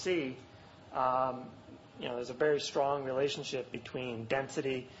as you can see, there's a very strong relationship between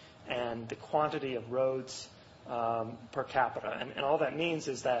density and the quantity of roads per capita. And all that means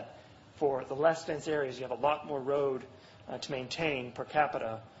is that for the less dense areas, you have a lot more road to maintain per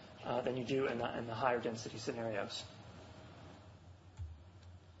capita than you do in the higher density scenarios.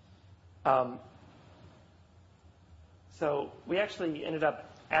 So we actually ended up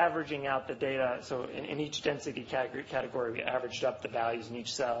averaging out the data. So in each density category, we averaged up the values in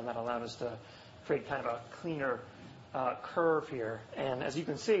each cell, and that allowed us to create kind of a cleaner curve here. And as you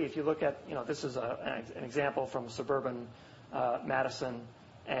can see, if you look at, this is an example from suburban Madison,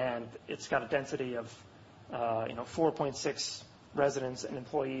 and it's got a density of, 4.6 residents and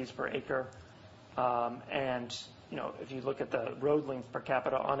employees per acre. And, if you look at the road length per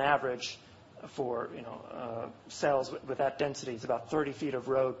capita, on average, for cells with that density, it's about 30 feet of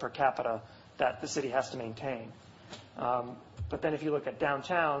road per capita that the city has to maintain. But then if you look at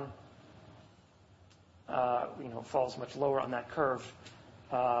downtown, falls much lower on that curve,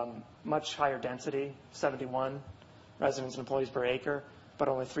 much higher density, 71 residents and employees per acre, but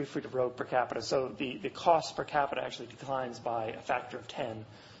only 3 feet of road per capita. So the cost per capita actually declines by a factor of 10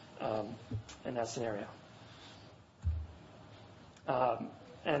 in that scenario.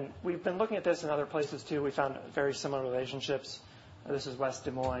 And we've been looking at this in other places too. We found very similar relationships. This is West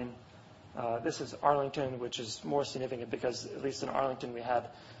Des Moines. This is Arlington, which is more significant because at least in Arlington we had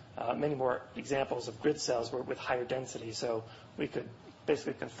many more examples of grid cells with higher density. So we could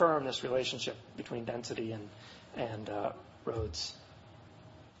basically confirm this relationship between density and roads.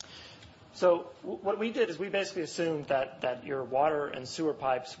 So what we did is we basically assumed that your water and sewer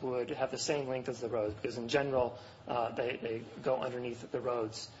pipes would have the same length as the roads, because in general they go underneath the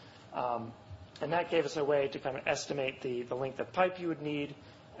roads. And that gave us a way to kind of estimate the length of pipe you would need,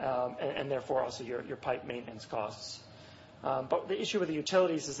 and therefore also your pipe maintenance costs. But the issue with the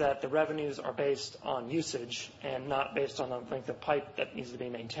utilities is that the revenues are based on usage and not based on the length of pipe that needs to be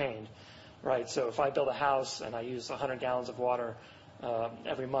maintained, right? So if I build a house and I use 100 gallons of water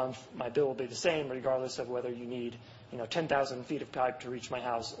every month, my bill will be the same regardless of whether you need 10,000 feet of pipe to reach my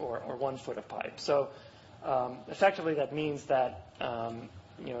house or 1 foot of pipe. So effectively that means that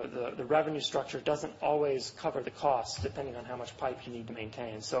the revenue structure doesn't always cover the costs depending on how much pipe you need to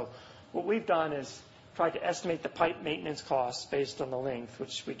maintain. So what we've done is tried to estimate the pipe maintenance costs based on the length,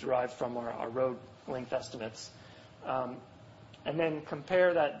 which we derived from our road length estimates, and then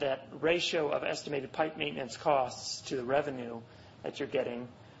compare that ratio of estimated pipe maintenance costs to the revenue that you're getting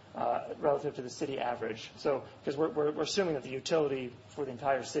relative to the city average. So because we're assuming that the utility for the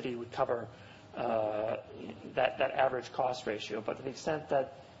entire city would cover that average cost ratio, but to the extent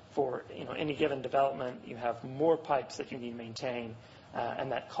that for any given development you have more pipes that you need to maintain,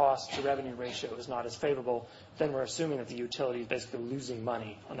 and that cost to revenue ratio is not as favorable, then we're assuming that the utility is basically losing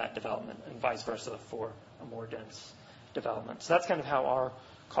money on that development, and vice versa for a more dense development. So that's kind of how our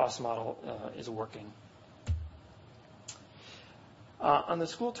cost model is working. On the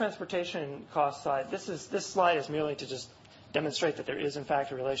school transportation cost side, this slide is merely to just demonstrate that there is in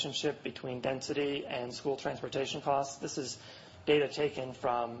fact a relationship between density and school transportation costs. This is data taken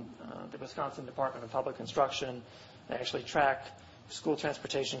from the Wisconsin Department of Public Instruction. They actually track school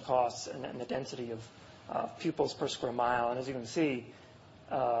transportation costs and the density of pupils per square mile. And as you can see,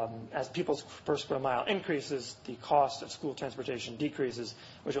 as pupils per square mile increases, the cost of school transportation decreases,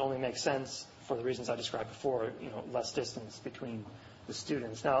 which only makes sense for the reasons I described before, less distance between the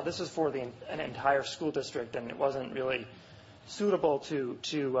students. Now, this is for an entire school district, and it wasn't really suitable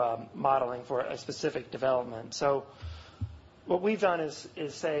to modeling for a specific development. So what we've done is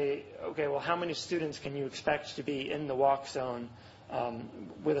say, okay, well, how many students can you expect to be in the walk zone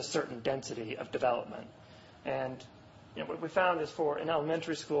with a certain density of development? And what we found is for an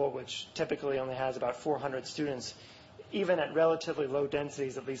elementary school, which typically only has about 400 students, even at relatively low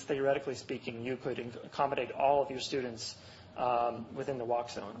densities, at least theoretically speaking, you could accommodate all of your students within the walk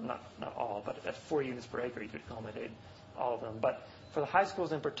zone. Not all, but at 4 units per acre, you could accommodate all of them. But for the high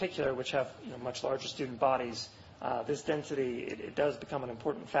schools in particular, which have much larger student bodies, this density, it does become an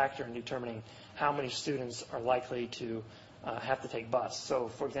important factor in determining how many students are likely to have to take bus. So,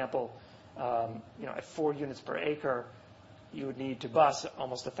 for example, at 4 units per acre, you would need to bus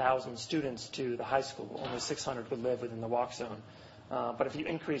almost 1,000 students to the high school. Only 600 would live within the walk zone. But if you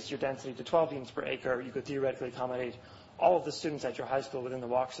increase your density to 12 units per acre, you could theoretically accommodate all of the students at your high school within the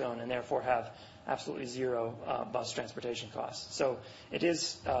walk zone and therefore have absolutely zero bus transportation costs. So it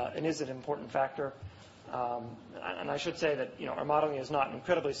is an important factor. And I should say that our modeling is not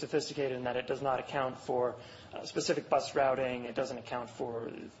incredibly sophisticated in that it does not account for specific bus routing. It doesn't account for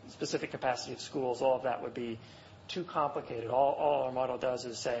specific capacity of schools. All of that would be too complicated. All our model does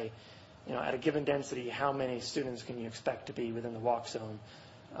is say, at a given density, how many students can you expect to be within the walk zone?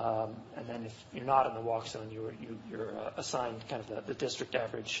 And then if you're not in the walk zone, you're assigned kind of the district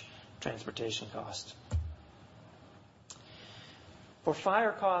average transportation cost. For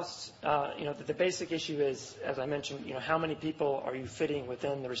fire costs, the basic issue is, as I mentioned, how many people are you fitting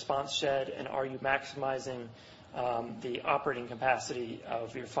within the response shed, and are you maximizing the operating capacity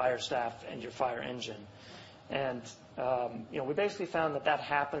of your fire staff and your fire engine? And we basically found that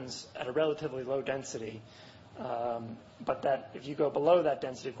happens at a relatively low density, but that if you go below that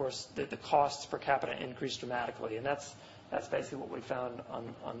density, of course, the costs per capita increase dramatically, and that's basically what we found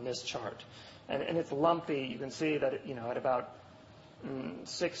on this chart. And it's lumpy. You can see that at about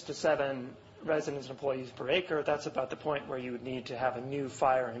 6 to 7 residents and employees per acre, that's about the point where you would need to have a new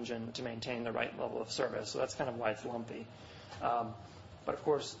fire engine to maintain the right level of service. So that's kind of why it's lumpy. But of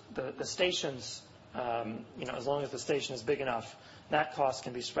course, the stations, as long as the station is big enough, that cost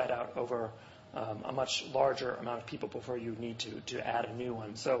can be spread out over a much larger amount of people before you need to add a new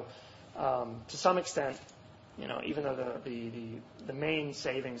one. So to some extent, even though the main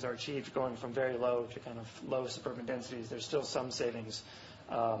savings are achieved going from very low to kind of low suburban densities, there's still some savings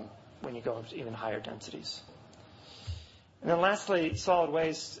when you go up to even higher densities. And then lastly, solid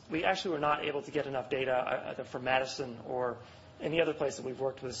waste. We actually were not able to get enough data either for Madison or any other place that we've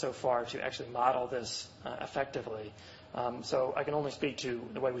worked with so far to actually model this effectively. So I can only speak to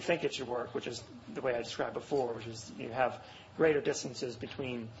the way we think it should work, which is the way I described before, which is you have greater distances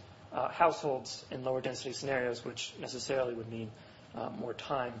between households in lower density scenarios, which necessarily would mean more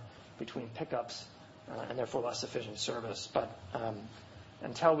time between pickups and therefore less efficient service. But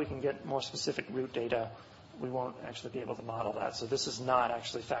until we can get more specific route data, we won't actually be able to model that. So this is not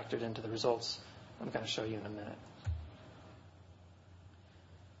actually factored into the results I'm going to show you in a minute.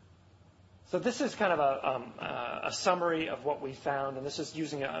 So this is kind of a summary of what we found, and this is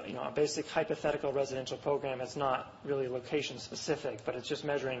using a basic hypothetical residential program. It's not really location specific, but it's just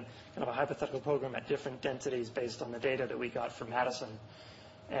measuring kind of a hypothetical program at different densities based on the data that we got from Madison.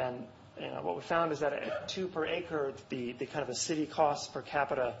 And what we found is that at 2 per acre, the kind of the city costs per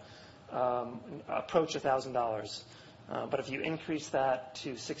capita approach $1,000. But if you increase that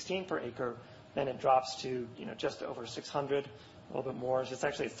to 16 per acre, then it drops to just over 600. A little bit more. So it's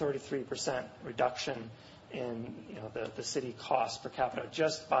actually a 33% reduction in the city cost per capita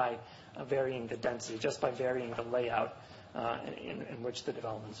just by varying the density, just by varying the layout in which the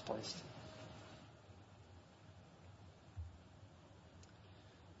development is placed.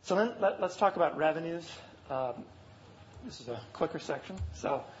 So then let's talk about revenues. This is a clicker section.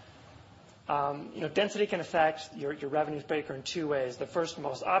 So density can affect your revenues per acre in 2 ways. The first,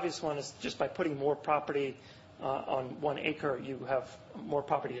 most obvious one is just by putting more property on 1 acre, you have more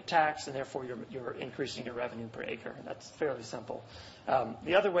property to tax, and therefore you're increasing your revenue per acre. That's fairly simple.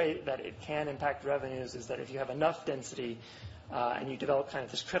 The other way that it can impact revenues is that if you have enough density and you develop kind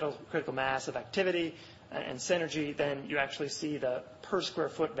of this critical mass of activity and synergy, then you actually see the per square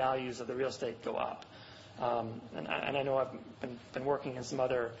foot values of the real estate go up. And I know I've been working in some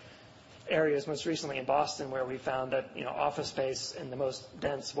other areas, most recently in Boston, where we found that office space in the most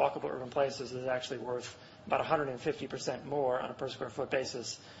dense walkable urban places is actually worth about 150% more on a per square foot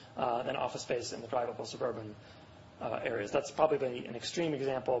basis than office space in the drivable suburban areas. That's probably an extreme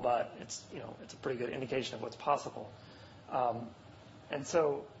example, but it's a pretty good indication of what's possible. And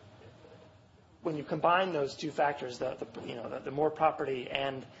so when you combine those 2 factors, the more property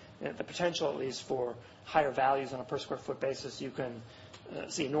and the potential, at least, for higher values on a per square foot basis, you can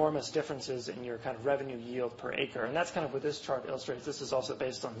see enormous differences in your kind of revenue yield per acre. And that's kind of what this chart illustrates. This is also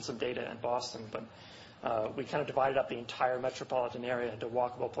based on some data in Boston, but we kind of divided up the entire metropolitan area into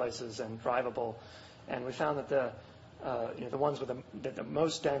walkable places and drivable, and we found that the ones with the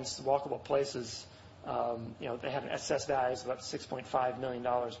most dense walkable places, they have an assessed values of about $6.5 million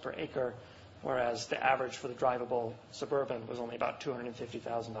per acre, whereas the average for the drivable suburban was only about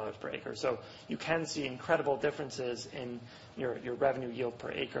 $250,000 per acre. So you can see incredible differences in your revenue yield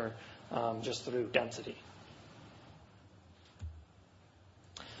per acre just through density.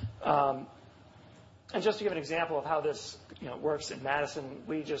 And just to give an example of how this works in Madison,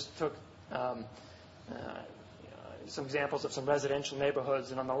 we just took some examples of some residential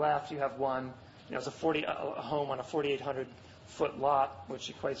neighborhoods, and on the left you have one, it's a home on a 4,800-foot lot,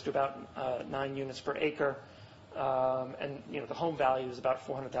 which equates to about 9 units per acre, and the home value is about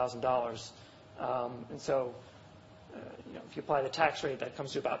 $400,000, and so if you apply the tax rate, that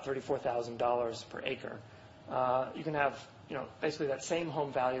comes to about $34,000 per acre. You can have basically that same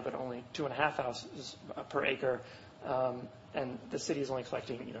home value, but only 2.5 houses per acre, and the city is only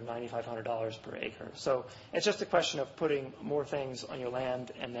collecting $9,500 per acre. So it's just a question of putting more things on your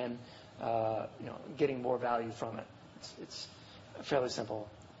land and then getting more value from it. It's fairly simple.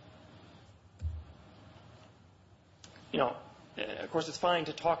 Of course, it's fine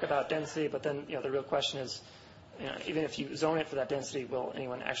to talk about density, but then the real question is, even if you zone it for that density, will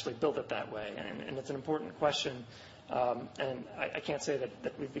anyone actually build it that way? And it's an important question. And I can't say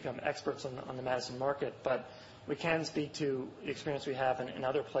that we've become experts on the Madison market, but we can speak to the experience we have in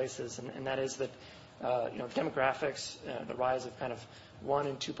other places, and that is that demographics, the rise of kind of 1-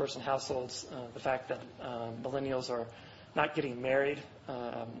 and 2-person households, the fact that millennials are not getting married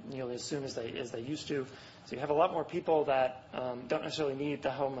nearly as soon as they used to. So you have a lot more people that don't necessarily need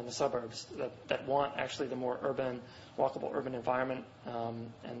the home in the suburbs, that want actually the more urban, walkable urban environment,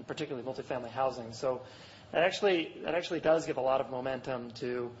 and particularly multifamily housing. So that actually does give a lot of momentum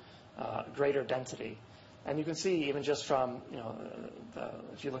to greater density. And you can see even just from,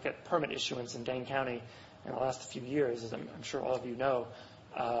 if you look at permit issuance in Dane County in the last few years, as I'm sure all of you know,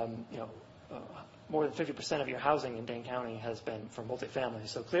 more than 50% of your housing in Dane County has been for multifamily.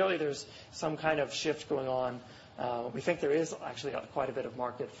 So clearly there's some kind of shift going on. We think there is actually quite a bit of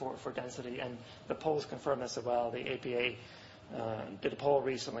market for density, and the polls confirm this as well. The APA did a poll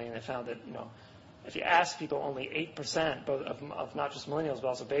recently, and they found that, if you ask people, only 8%, both of not just millennials but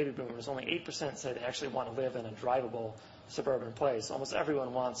also baby boomers, only 8% say they actually want to live in a drivable suburban place. Almost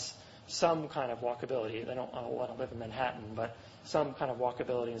everyone wants some kind of walkability. They don't want to live in Manhattan, but some kind of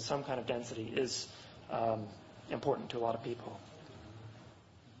walkability and some kind of density is important to a lot of people.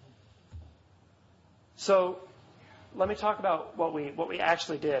 So let me talk about what we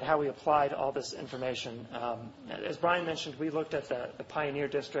actually did, how we applied all this information. As Brian mentioned, we looked at the Pioneer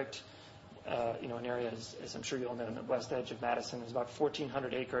District, an area, as I'm sure you all know, on the west edge of Madison. It's about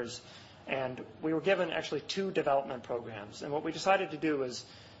 1,400 acres. And we were given actually 2 development programs. And what we decided to do was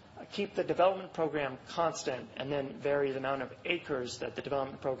keep the development program constant and then vary the amount of acres that the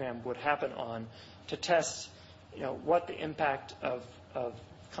development program would happen on to test, what the impact of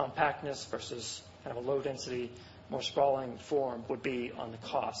compactness versus kind of a low density, more sprawling form would be on the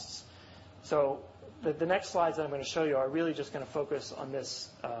costs. So the next slides that I'm going to show you are really just going to focus on this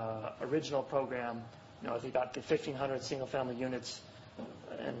original program, about the 1,500 single-family units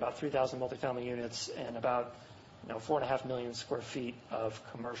and about 3,000 multifamily units and about 4.5 million square feet of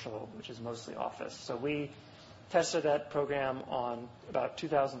commercial, which is mostly office. So we tested that program on about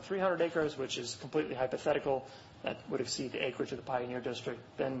 2,300 acres, which is completely hypothetical. That would exceed the acreage of the Pioneer District.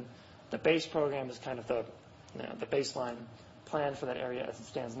 Then the base program is kind of the baseline plan for that area as it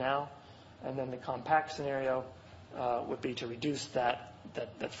stands now. And then the compact scenario would be to reduce that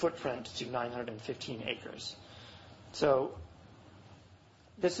footprint to 915 acres. So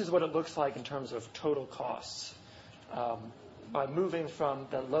this is what it looks like in terms of total costs. By moving from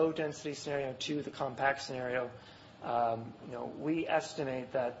the low density scenario to the compact scenario, we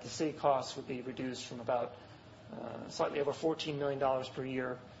estimate that the city costs would be reduced from about slightly over $14 million per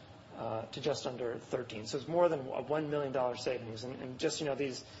year to just under 13. So it's more than a $1 million savings. And just,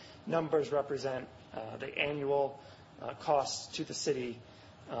 these numbers represent the annual costs to the city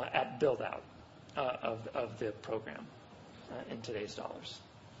at build-out of the program in today's dollars.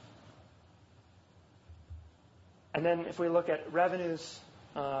 And then if we look at revenues,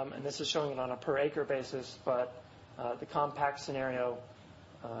 and this is showing it on a per acre basis, but the compact scenario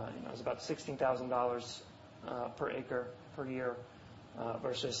is about $16,000 per acre per year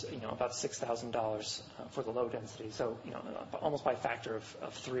versus about $6,000 for the low density. So almost by a factor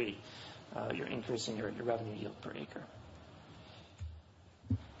of 3, you're increasing your revenue yield per acre.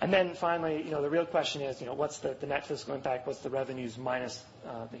 And then finally, the real question is, what's the net fiscal impact? What's the revenues minus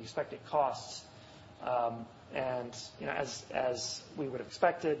the expected costs? And as we would have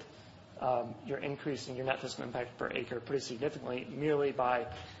expected, you're increasing your net fiscal impact per acre pretty significantly merely by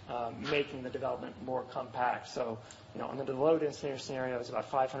making the development more compact. So, under the low density scenario, it's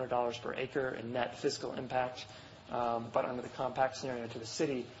about $500 per acre in net fiscal impact. But under the compact scenario to the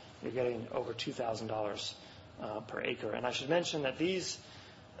city, you're getting over $2,000 per acre. And I should mention that these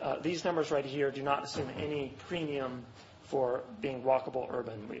numbers right here do not assume any premium for being walkable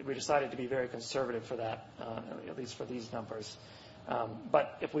urban. We decided to be very conservative for that, at least for these numbers.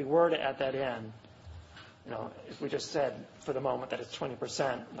 But if we were to add that in, if we just said for the moment that it's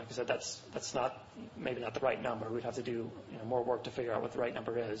 20%, like I said, that's maybe not the right number. We'd have to do more work to figure out what the right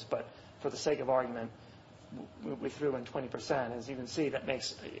number is. But for the sake of argument, we threw in 20%. As you can see, that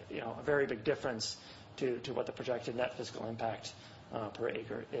makes a very big difference to what the projected net fiscal impact per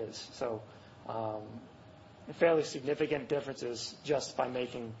acre is. So fairly significant differences just by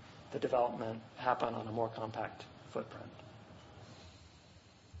making the development happen on a more compact footprint.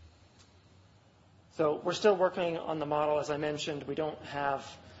 So we're still working on the model. As I mentioned, we don't have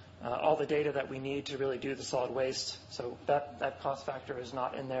all the data that we need to really do the solid waste. So that cost factor is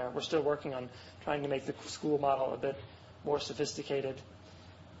not in there. We're still working on trying to make the school model a bit more sophisticated.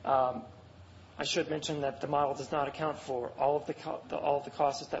 I should mention that the model does not account for all of the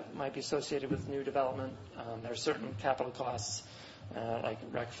costs that might be associated with new development. There are certain capital costs, like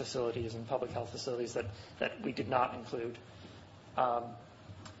rec facilities and public health facilities, that we did not include.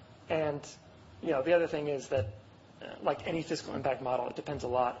 And the other thing is that, like any fiscal impact model, it depends a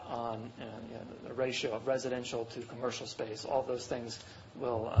lot on the ratio of residential to commercial space. All those things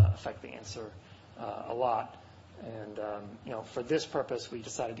will affect the answer a lot. And for this purpose, we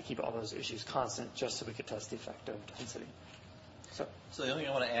decided to keep all those issues constant just so we could test the effect of density. So the only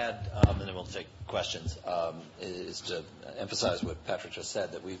thing I want to add, and then we'll take questions, is to emphasize what Patrick just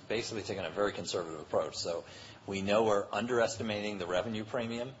said, that we've basically taken a very conservative approach. So we know we're underestimating the revenue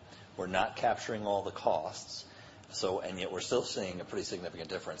premium. We're not capturing all the costs. And yet we're still seeing a pretty significant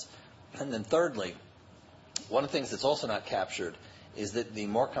difference. And then thirdly, one of the things that's also not captured is that the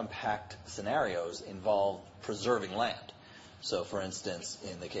more compact scenarios involve preserving land. So, for instance,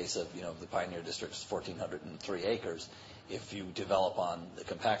 in the case of the Pioneer District's 1,403 acres, if you develop on the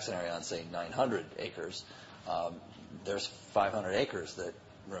compact scenario on, say, 900 acres, there's 500 acres that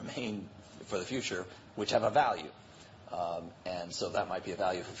remain for the future, which have a value. And so that might be a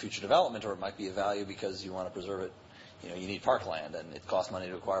value for future development, or it might be a value because you want to preserve it. You need parkland, and it costs money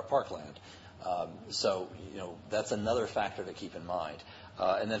to acquire parkland. So that's another factor to keep in mind.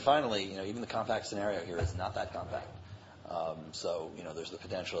 And then finally, even the compact scenario here is not that compact. So, there's the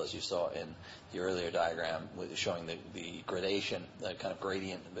potential, as you saw in the earlier diagram, showing the gradation, the kind of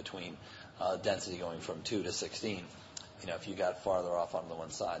gradient between density going from 2 to 16. If you got farther off on the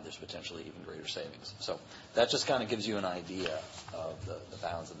one side, there's potentially even greater savings. So that just kind of gives you an idea of the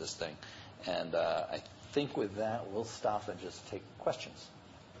bounds of this thing. And I think with that, we'll stop and just take questions.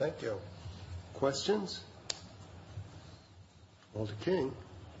 Thank you. Questions? Alder King.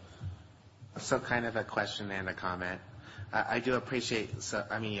 So kind of a question and a comment. I do appreciate,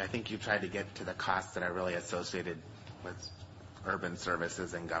 I think you tried to get to the costs that are really associated with urban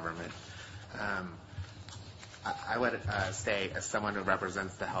services and government. I would say, as someone who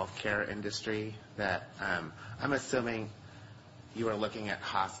represents the healthcare industry, that I'm assuming you were looking at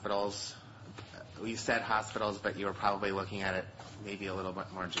hospitals. You said hospitals, but you were probably looking at it maybe a little bit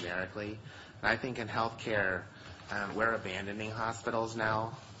more generically. And I think in healthcare, we're abandoning hospitals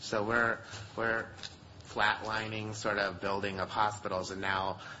now. So we're flatlining sort of building of hospitals, and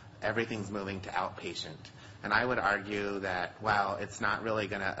now everything's moving to outpatient. And I would argue that while it's not really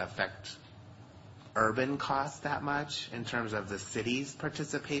going to affect urban costs that much in terms of the city's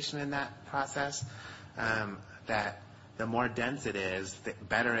participation in that process, that the more dense it is, the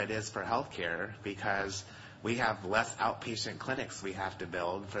better it is for healthcare, because we have less outpatient clinics we have to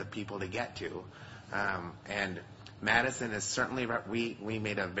build for people to get to. And Madison is certainly, we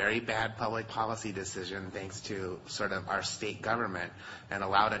made a very bad public policy decision thanks to sort of our state government, and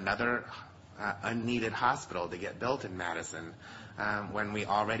allowed another unneeded hospital to get built in Madison when we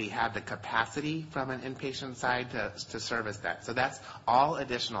already had the capacity from an inpatient side to service that. So that's all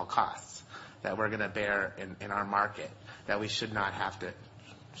additional costs that we're going to bear in our market that we should not have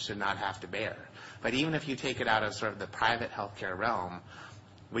to bear. But even if you take it out of sort of the private healthcare realm,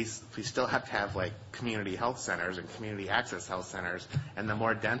 we still have to have like community health centers and community access health centers, and the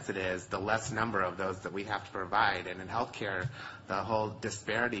more dense it is, the less number of those that we have to provide. And in healthcare, the whole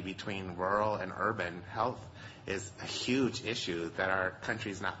disparity between rural and urban health is a huge issue that our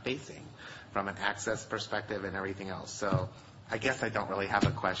country's not facing from an access perspective and everything else. So I guess I don't really have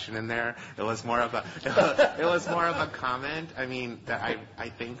a question in there. It was more of a comment. I mean, that I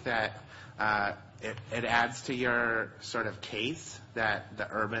think that it adds to your sort of case that the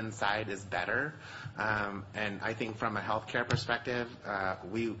urban side is better. And I think from a healthcare perspective,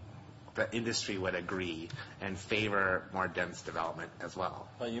 the industry would agree and favor more dense development as well.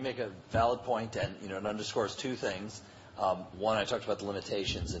 Well, you make a valid point, and it underscores two things. One, I talked about the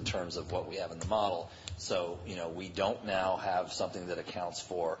limitations in terms of what we have in the model. So, we don't now have something that accounts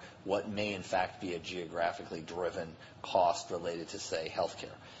for what may in fact be a geographically driven cost related to, say,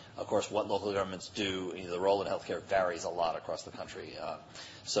 healthcare. Of course, what local governments do, the role in healthcare varies a lot across the country.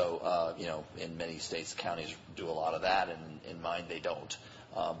 So, in many states, counties do a lot of that, and in mine they don't.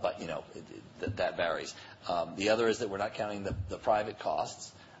 But, that varies. The other is that we're not counting the private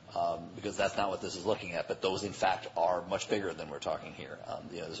costs, because that's not what this is looking at, but those, in fact, are much bigger than we're talking here.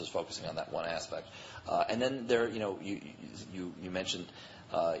 This is focusing on that one aspect. And then there, you mentioned,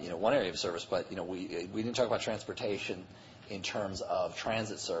 one area of service, but, we didn't talk about transportation in terms of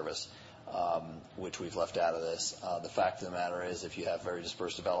transit service, which we've left out of this. The fact of the matter is, if you have very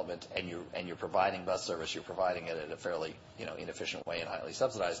dispersed development and you're providing bus service, you're providing it in a fairly inefficient way and highly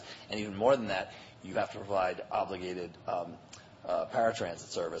subsidized. And even more than that, you have to provide obligated paratransit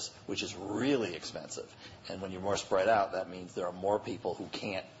service, which is really expensive. And when you're more spread out, that means there are more people who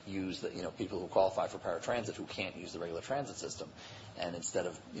can't use people who qualify for paratransit who can't use the regular transit system. And instead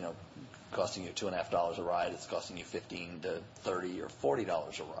of costing you $2.50 a ride, it's costing you $15 to $30 or $40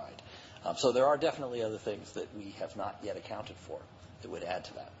 a ride. So there are definitely other things that we have not yet accounted for that would add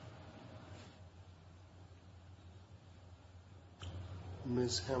to that.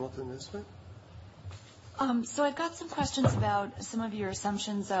 Ms. Hamilton-Nisbet? So I've got some questions about some of your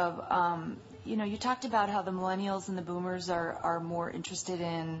assumptions of, you talked about how the millennials and the boomers are more interested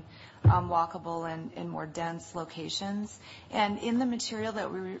in walkable and more dense locations. And in the material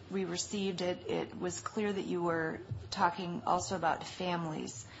that we received, it was clear that you were talking also about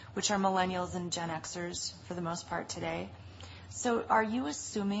families, which are millennials and Gen Xers for the most part today. So are you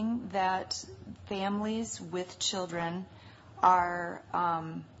assuming that families with children are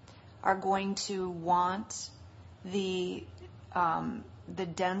going to want the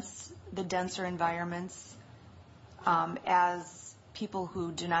denser environments as people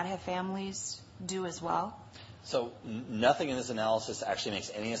who do not have families do as well? So nothing in this analysis actually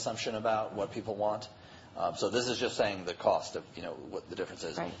makes any assumption about what people want. So this is just saying the cost of what the difference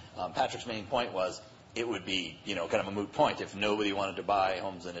is. Right. Patrick's main point was it would be kind of a moot point if nobody wanted to buy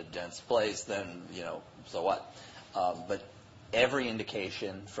homes in a dense place. Then so what? But every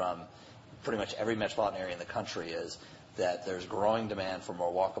indication from pretty much every metropolitan area in the country is that there's growing demand for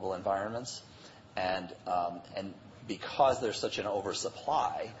more walkable environments, and because there's such an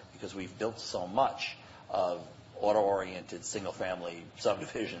oversupply, because we've built so much of auto-oriented single-family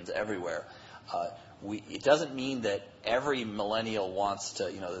subdivisions everywhere, it doesn't mean that every millennial wants to,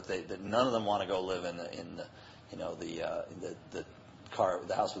 that none of them want to go live in the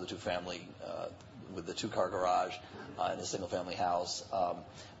house with the two-family, with the two-car garage in a single-family house.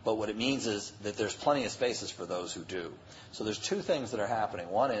 But what it means is that there's plenty of spaces for those who do. So there's two things that are happening.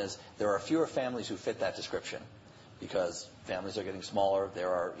 One is there are fewer families who fit that description because families are getting smaller. There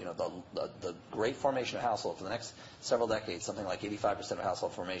are, the great formation of household for the next several decades, something like 85% of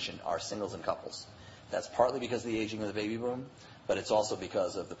household formation are singles and couples. That's partly because of the aging of the baby boom, but it's also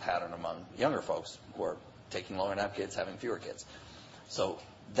because of the pattern among younger folks who are taking longer to have kids, having fewer kids. So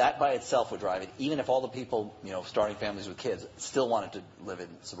that by itself would drive it, even if all the people, starting families with kids still wanted to live in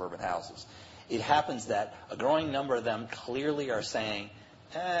suburban houses. It happens that a growing number of them clearly are saying,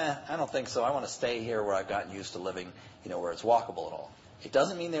 I don't think so. I want to stay here where I've gotten used to living, where it's walkable and all. It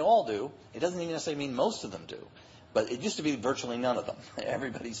doesn't mean they all do. It doesn't even necessarily mean most of them do. But it used to be virtually none of them.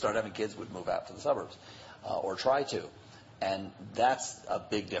 Everybody started having kids would move out to the suburbs or try to. And that's a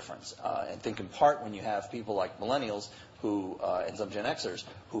big difference. And think in part when you have people like millennials who, and some Gen Xers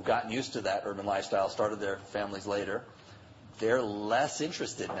who've gotten used to that urban lifestyle, started their families later, they're less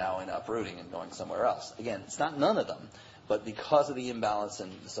interested now in uprooting and going somewhere else. Again, it's not none of them, but because of the imbalance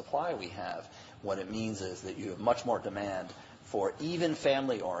in the supply we have, what it means is that you have much more demand for even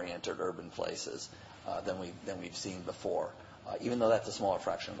family-oriented urban places than we've seen before, even though that's a smaller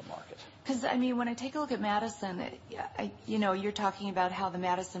fraction of the market. Because, when I take a look at Madison, you're talking about how the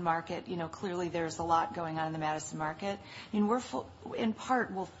Madison market, clearly there's a lot going on in the Madison market.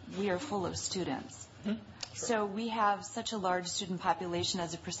 We are full of students. Mm-hmm. Sure. So we have such a large student population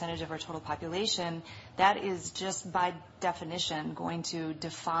as a percentage of our total population. That is just by definition going to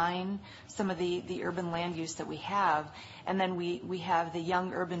define some of the urban land use that we have. And then we have the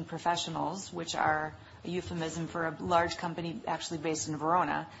young urban professionals, which are a euphemism for a large company actually based in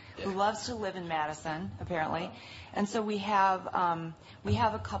Verona, who loves to live in Madison, apparently. And so we have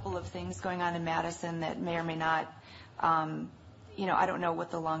a couple of things going on in Madison that may or may not, I don't know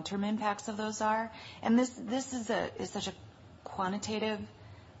what the long-term impacts of those are. And this is such a quantitative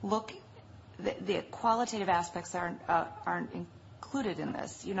look. The qualitative aspects aren't included in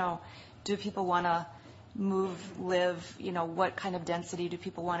this. Do people want to live? What kind of density do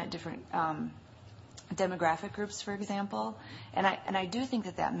people want at different demographic groups, for example? And I do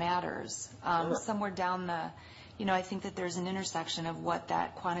think that matters. Sure. Somewhere down I think that there's an intersection of what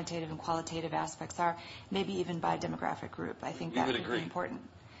that quantitative and qualitative aspects are, maybe even by demographic group. I think that would be important.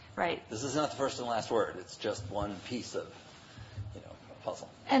 Right. This is not the first and last word. It's just one piece of, a puzzle.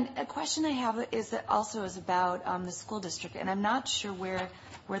 And a question I have is about the school district, and I'm not sure where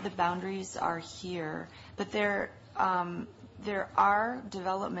the boundaries are here, but there are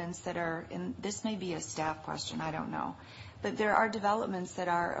developments that are, and this may be a staff question, I don't know, but there are developments that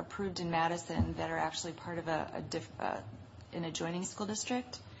are approved in Madison that are actually part of an adjoining school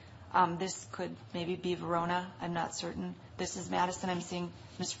district. This could maybe be Verona. I'm not certain. This is Madison. I'm seeing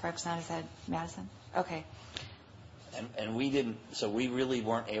Mr. Parks nod his head. Madison? Okay. And we really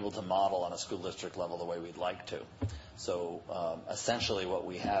weren't able to model on a school district level the way we'd like to. So essentially what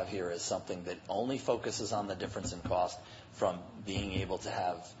we have here is something that only focuses on the difference in cost from being able to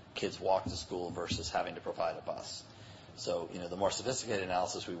have kids walk to school versus having to provide a bus. So, the more sophisticated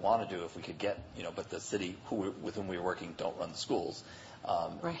analysis we want to do, if we could get, but the city with whom we're working don't run the schools.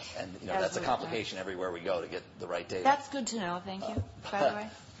 Right. And, that's a complication everywhere we go to get the right data. That's good to know. Thank you, by the way.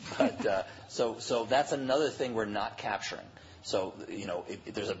 But so that's another thing we're not capturing. So,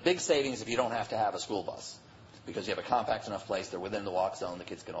 there's a big savings if you don't have to have a school bus because you have a compact enough place. They're within the walk zone. The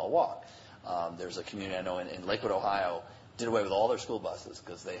kids can all walk. There's a community I know in Lakewood, Ohio, did away with all their school buses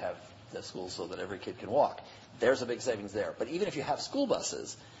because they have the schools so that every kid can walk. There's a big savings there. But even if you have school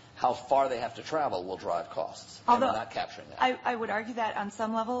buses, how far they have to travel will drive costs. Although, and we're not capturing that. I would argue that on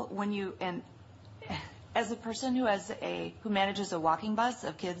some level, as a person who manages a walking bus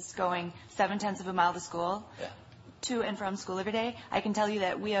of kids going 0.7 of a mile to school, to and from school every day, I can tell you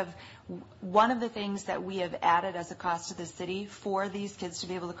that we have one of the things that we have added as a cost to the city for these kids to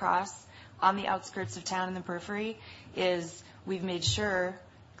be able to cross on the outskirts of town in the periphery is we've made sure,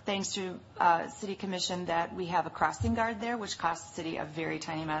 thanks to City Commission, that we have a crossing guard there, which costs the city a very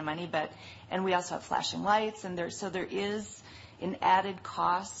tiny amount of money, and we also have flashing lights, and there is an added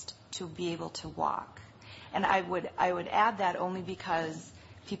cost to be able to walk. And I would add that only because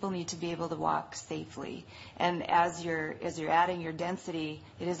people need to be able to walk safely. And as you're adding your density,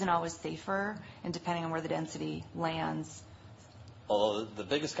 it isn't always safer, and depending on where the density lands. Although the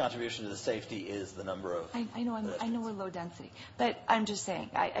biggest contribution to the safety is the number of. I know we're low density, but I'm just saying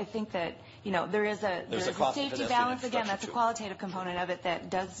I think that there is a safety balance. Again, that's a qualitative component of it that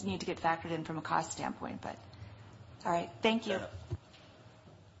does need to get factored in from a cost standpoint. But all right, thank you.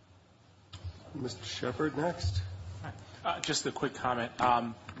 Mr. Shepard, next. Just a quick comment,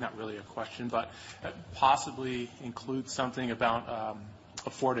 not really a question, but possibly include something about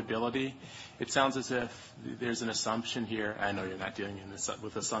affordability. It sounds as if there's an assumption here. I know you're not dealing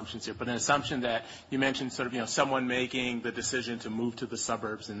with assumptions here, but an assumption that you mentioned sort of, someone making the decision to move to the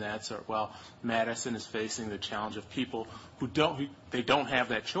suburbs and that sort. Well, Madison is facing the challenge of people who don't have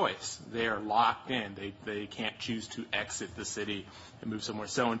that choice. They are locked in. They can't choose to exit the city and move somewhere.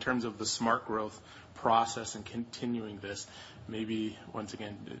 So in terms of the smart growth process and continuing this, maybe once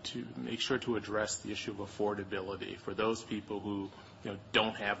again to make sure to address the issue of affordability for those people who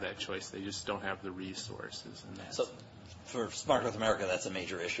don't have that choice. They just don't have the resources. And so for Smart Growth America, that's a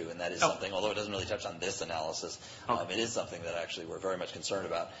major issue, and that is something, although it doesn't really touch on this analysis, it is something that actually we're very much concerned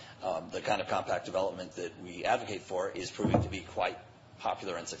about. The kind of compact development that we advocate for is proving to be quite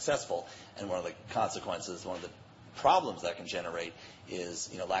popular and successful, and one of the consequences, one of the problems that can generate is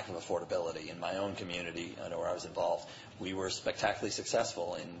lack of affordability. In my own community, I know where I was involved, we were spectacularly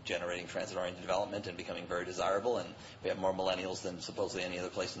successful in generating transit-oriented development and becoming very desirable, and we have more millennials than supposedly any other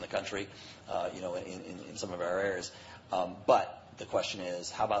place in the country, in some of our areas. But the question is,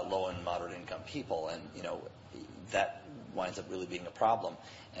 how about low and moderate income people? And that winds up really being a problem.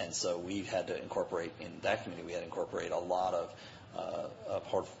 And so we've had to incorporate in that community, we had to incorporate a lot of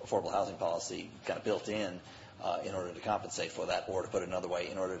affordable housing policy kind of built in order to compensate for that, or to put it another way,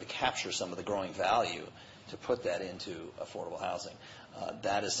 in order to capture some of the growing value to put that into affordable housing.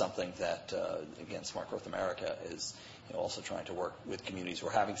 That is something that, again, Smart Growth America is also trying to work with communities who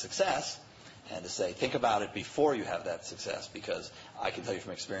are having success and to say, think about it before you have that success, because I can tell you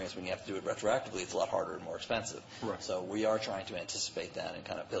from experience, when you have to do it retroactively, it's a lot harder and more expensive. Right. So we are trying to anticipate that and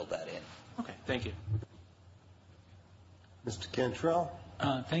kind of build that in. Okay, thank you. Mr. Cantrell?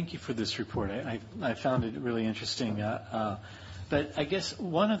 Thank you for this report. I found it really interesting. But I guess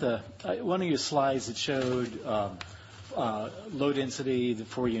one of your slides that showed low density, the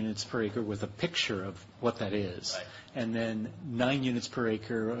 4 units per acre, with a picture of what that is, right. And then 9 units per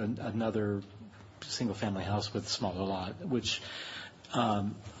acre, another single-family house with a smaller lot, which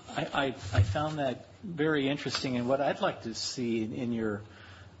I found that very interesting. And what I'd like to see in your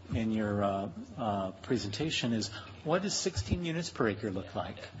presentation is, what does 16 units per acre look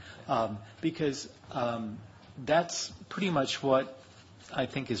like? Because that's pretty much what I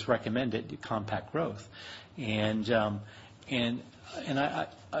think is recommended, compact growth. And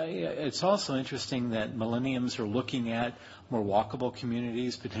it's also interesting that millenniums are looking at more walkable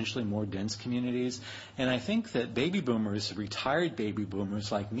communities, potentially more dense communities. And I think that baby boomers, retired baby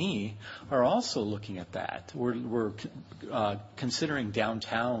boomers like me, are also looking at that. We're considering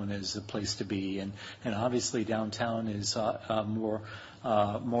downtown as a place to be, and obviously downtown is more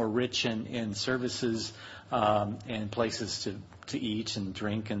rich in services and places to eat and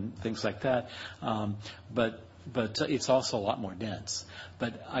drink and things like that. But it's also a lot more dense.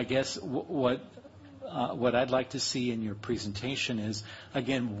 But I guess what I'd like to see in your presentation is,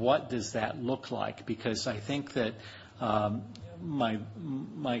 again, what does that look like? Because I think that my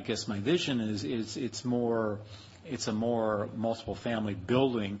vision is it's a more multiple family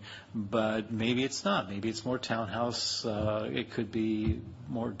building, but maybe it's not. Maybe it's more townhouse. It could be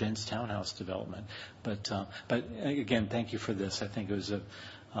more dense townhouse development. But again, thank you for this. I think it was a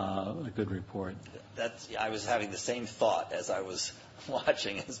good report. I was having the same thought as I was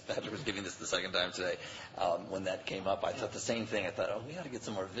watching, as Patrick was giving this the second time today. When that came up, I thought the same thing. I thought, we ought to get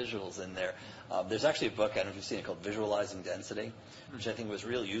some more visuals in there. There's actually a book, I don't know if you've seen it, called Visualizing Density, which I think was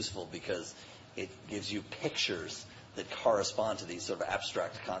real useful because it gives you pictures that correspond to these sort of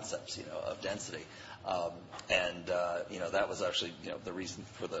abstract concepts, of density. That was actually, the reason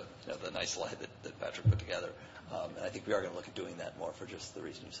for the nice slide that Patrick put together. And I think we are going to look at doing that more for just the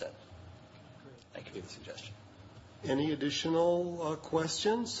reason you said. Thank you for the suggestion. Any additional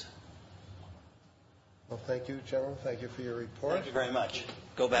questions? Well, thank you, gentlemen. Thank you for your report. Thank you very much.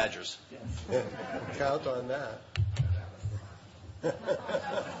 Go Badgers. Yes. Count on that.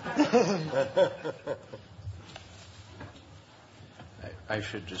 I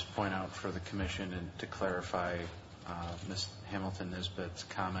should just point out for the commission and to clarify Ms. Hamilton-Nisbet's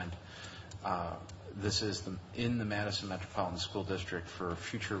comment, this is in the Madison Metropolitan School District for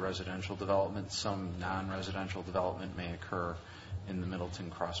future residential development. Some non-residential development may occur in the Middleton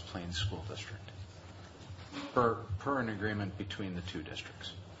Cross Plains School District, per an agreement between the two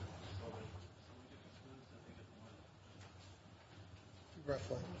districts.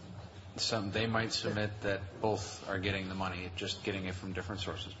 Roughly. They might submit that both are getting the money, just getting it from different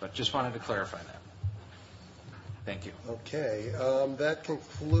sources. But just wanted to clarify that. Thank you. Okay. That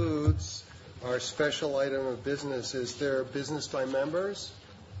concludes our special item of business. Is there business by members?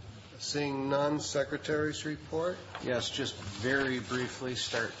 Seeing none, Secretary's report. Yes, just very briefly,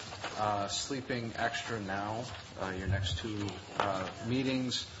 start sleeping extra now. Your next two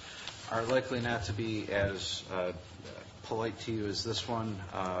meetings are likely not to be as polite to you as this one.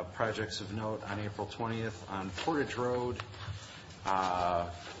 Projects of note on April 20th on Portage Road, High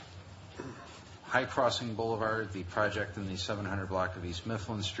Crossing Boulevard, the project in the 700 block of East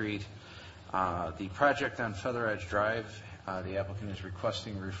Mifflin Street, the project on Feather Edge Drive. The applicant is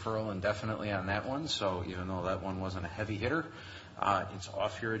requesting referral indefinitely on that one, so even though that one wasn't a heavy hitter, it's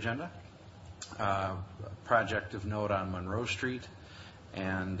off your agenda. Project of note on Monroe Street.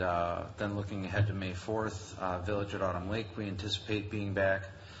 And then looking ahead to May 4th, Village at Autumn Lake, we anticipate being back.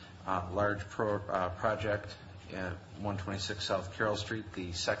 Large project at 126 South Carroll Street,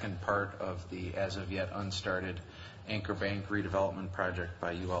 the second part of the as of yet unstarted Anchor Bank redevelopment project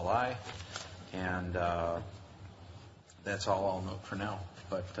by ULI. And that's all I'll note for now.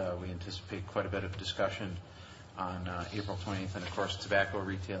 But we anticipate quite a bit of discussion on April 20th. And, of course, tobacco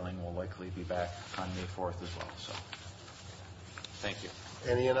retailing will likely be back on May 4th as well. So thank you.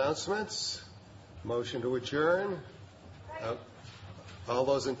 Any announcements? Motion to adjourn? All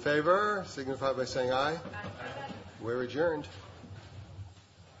those in favor signify by saying aye. We're adjourned.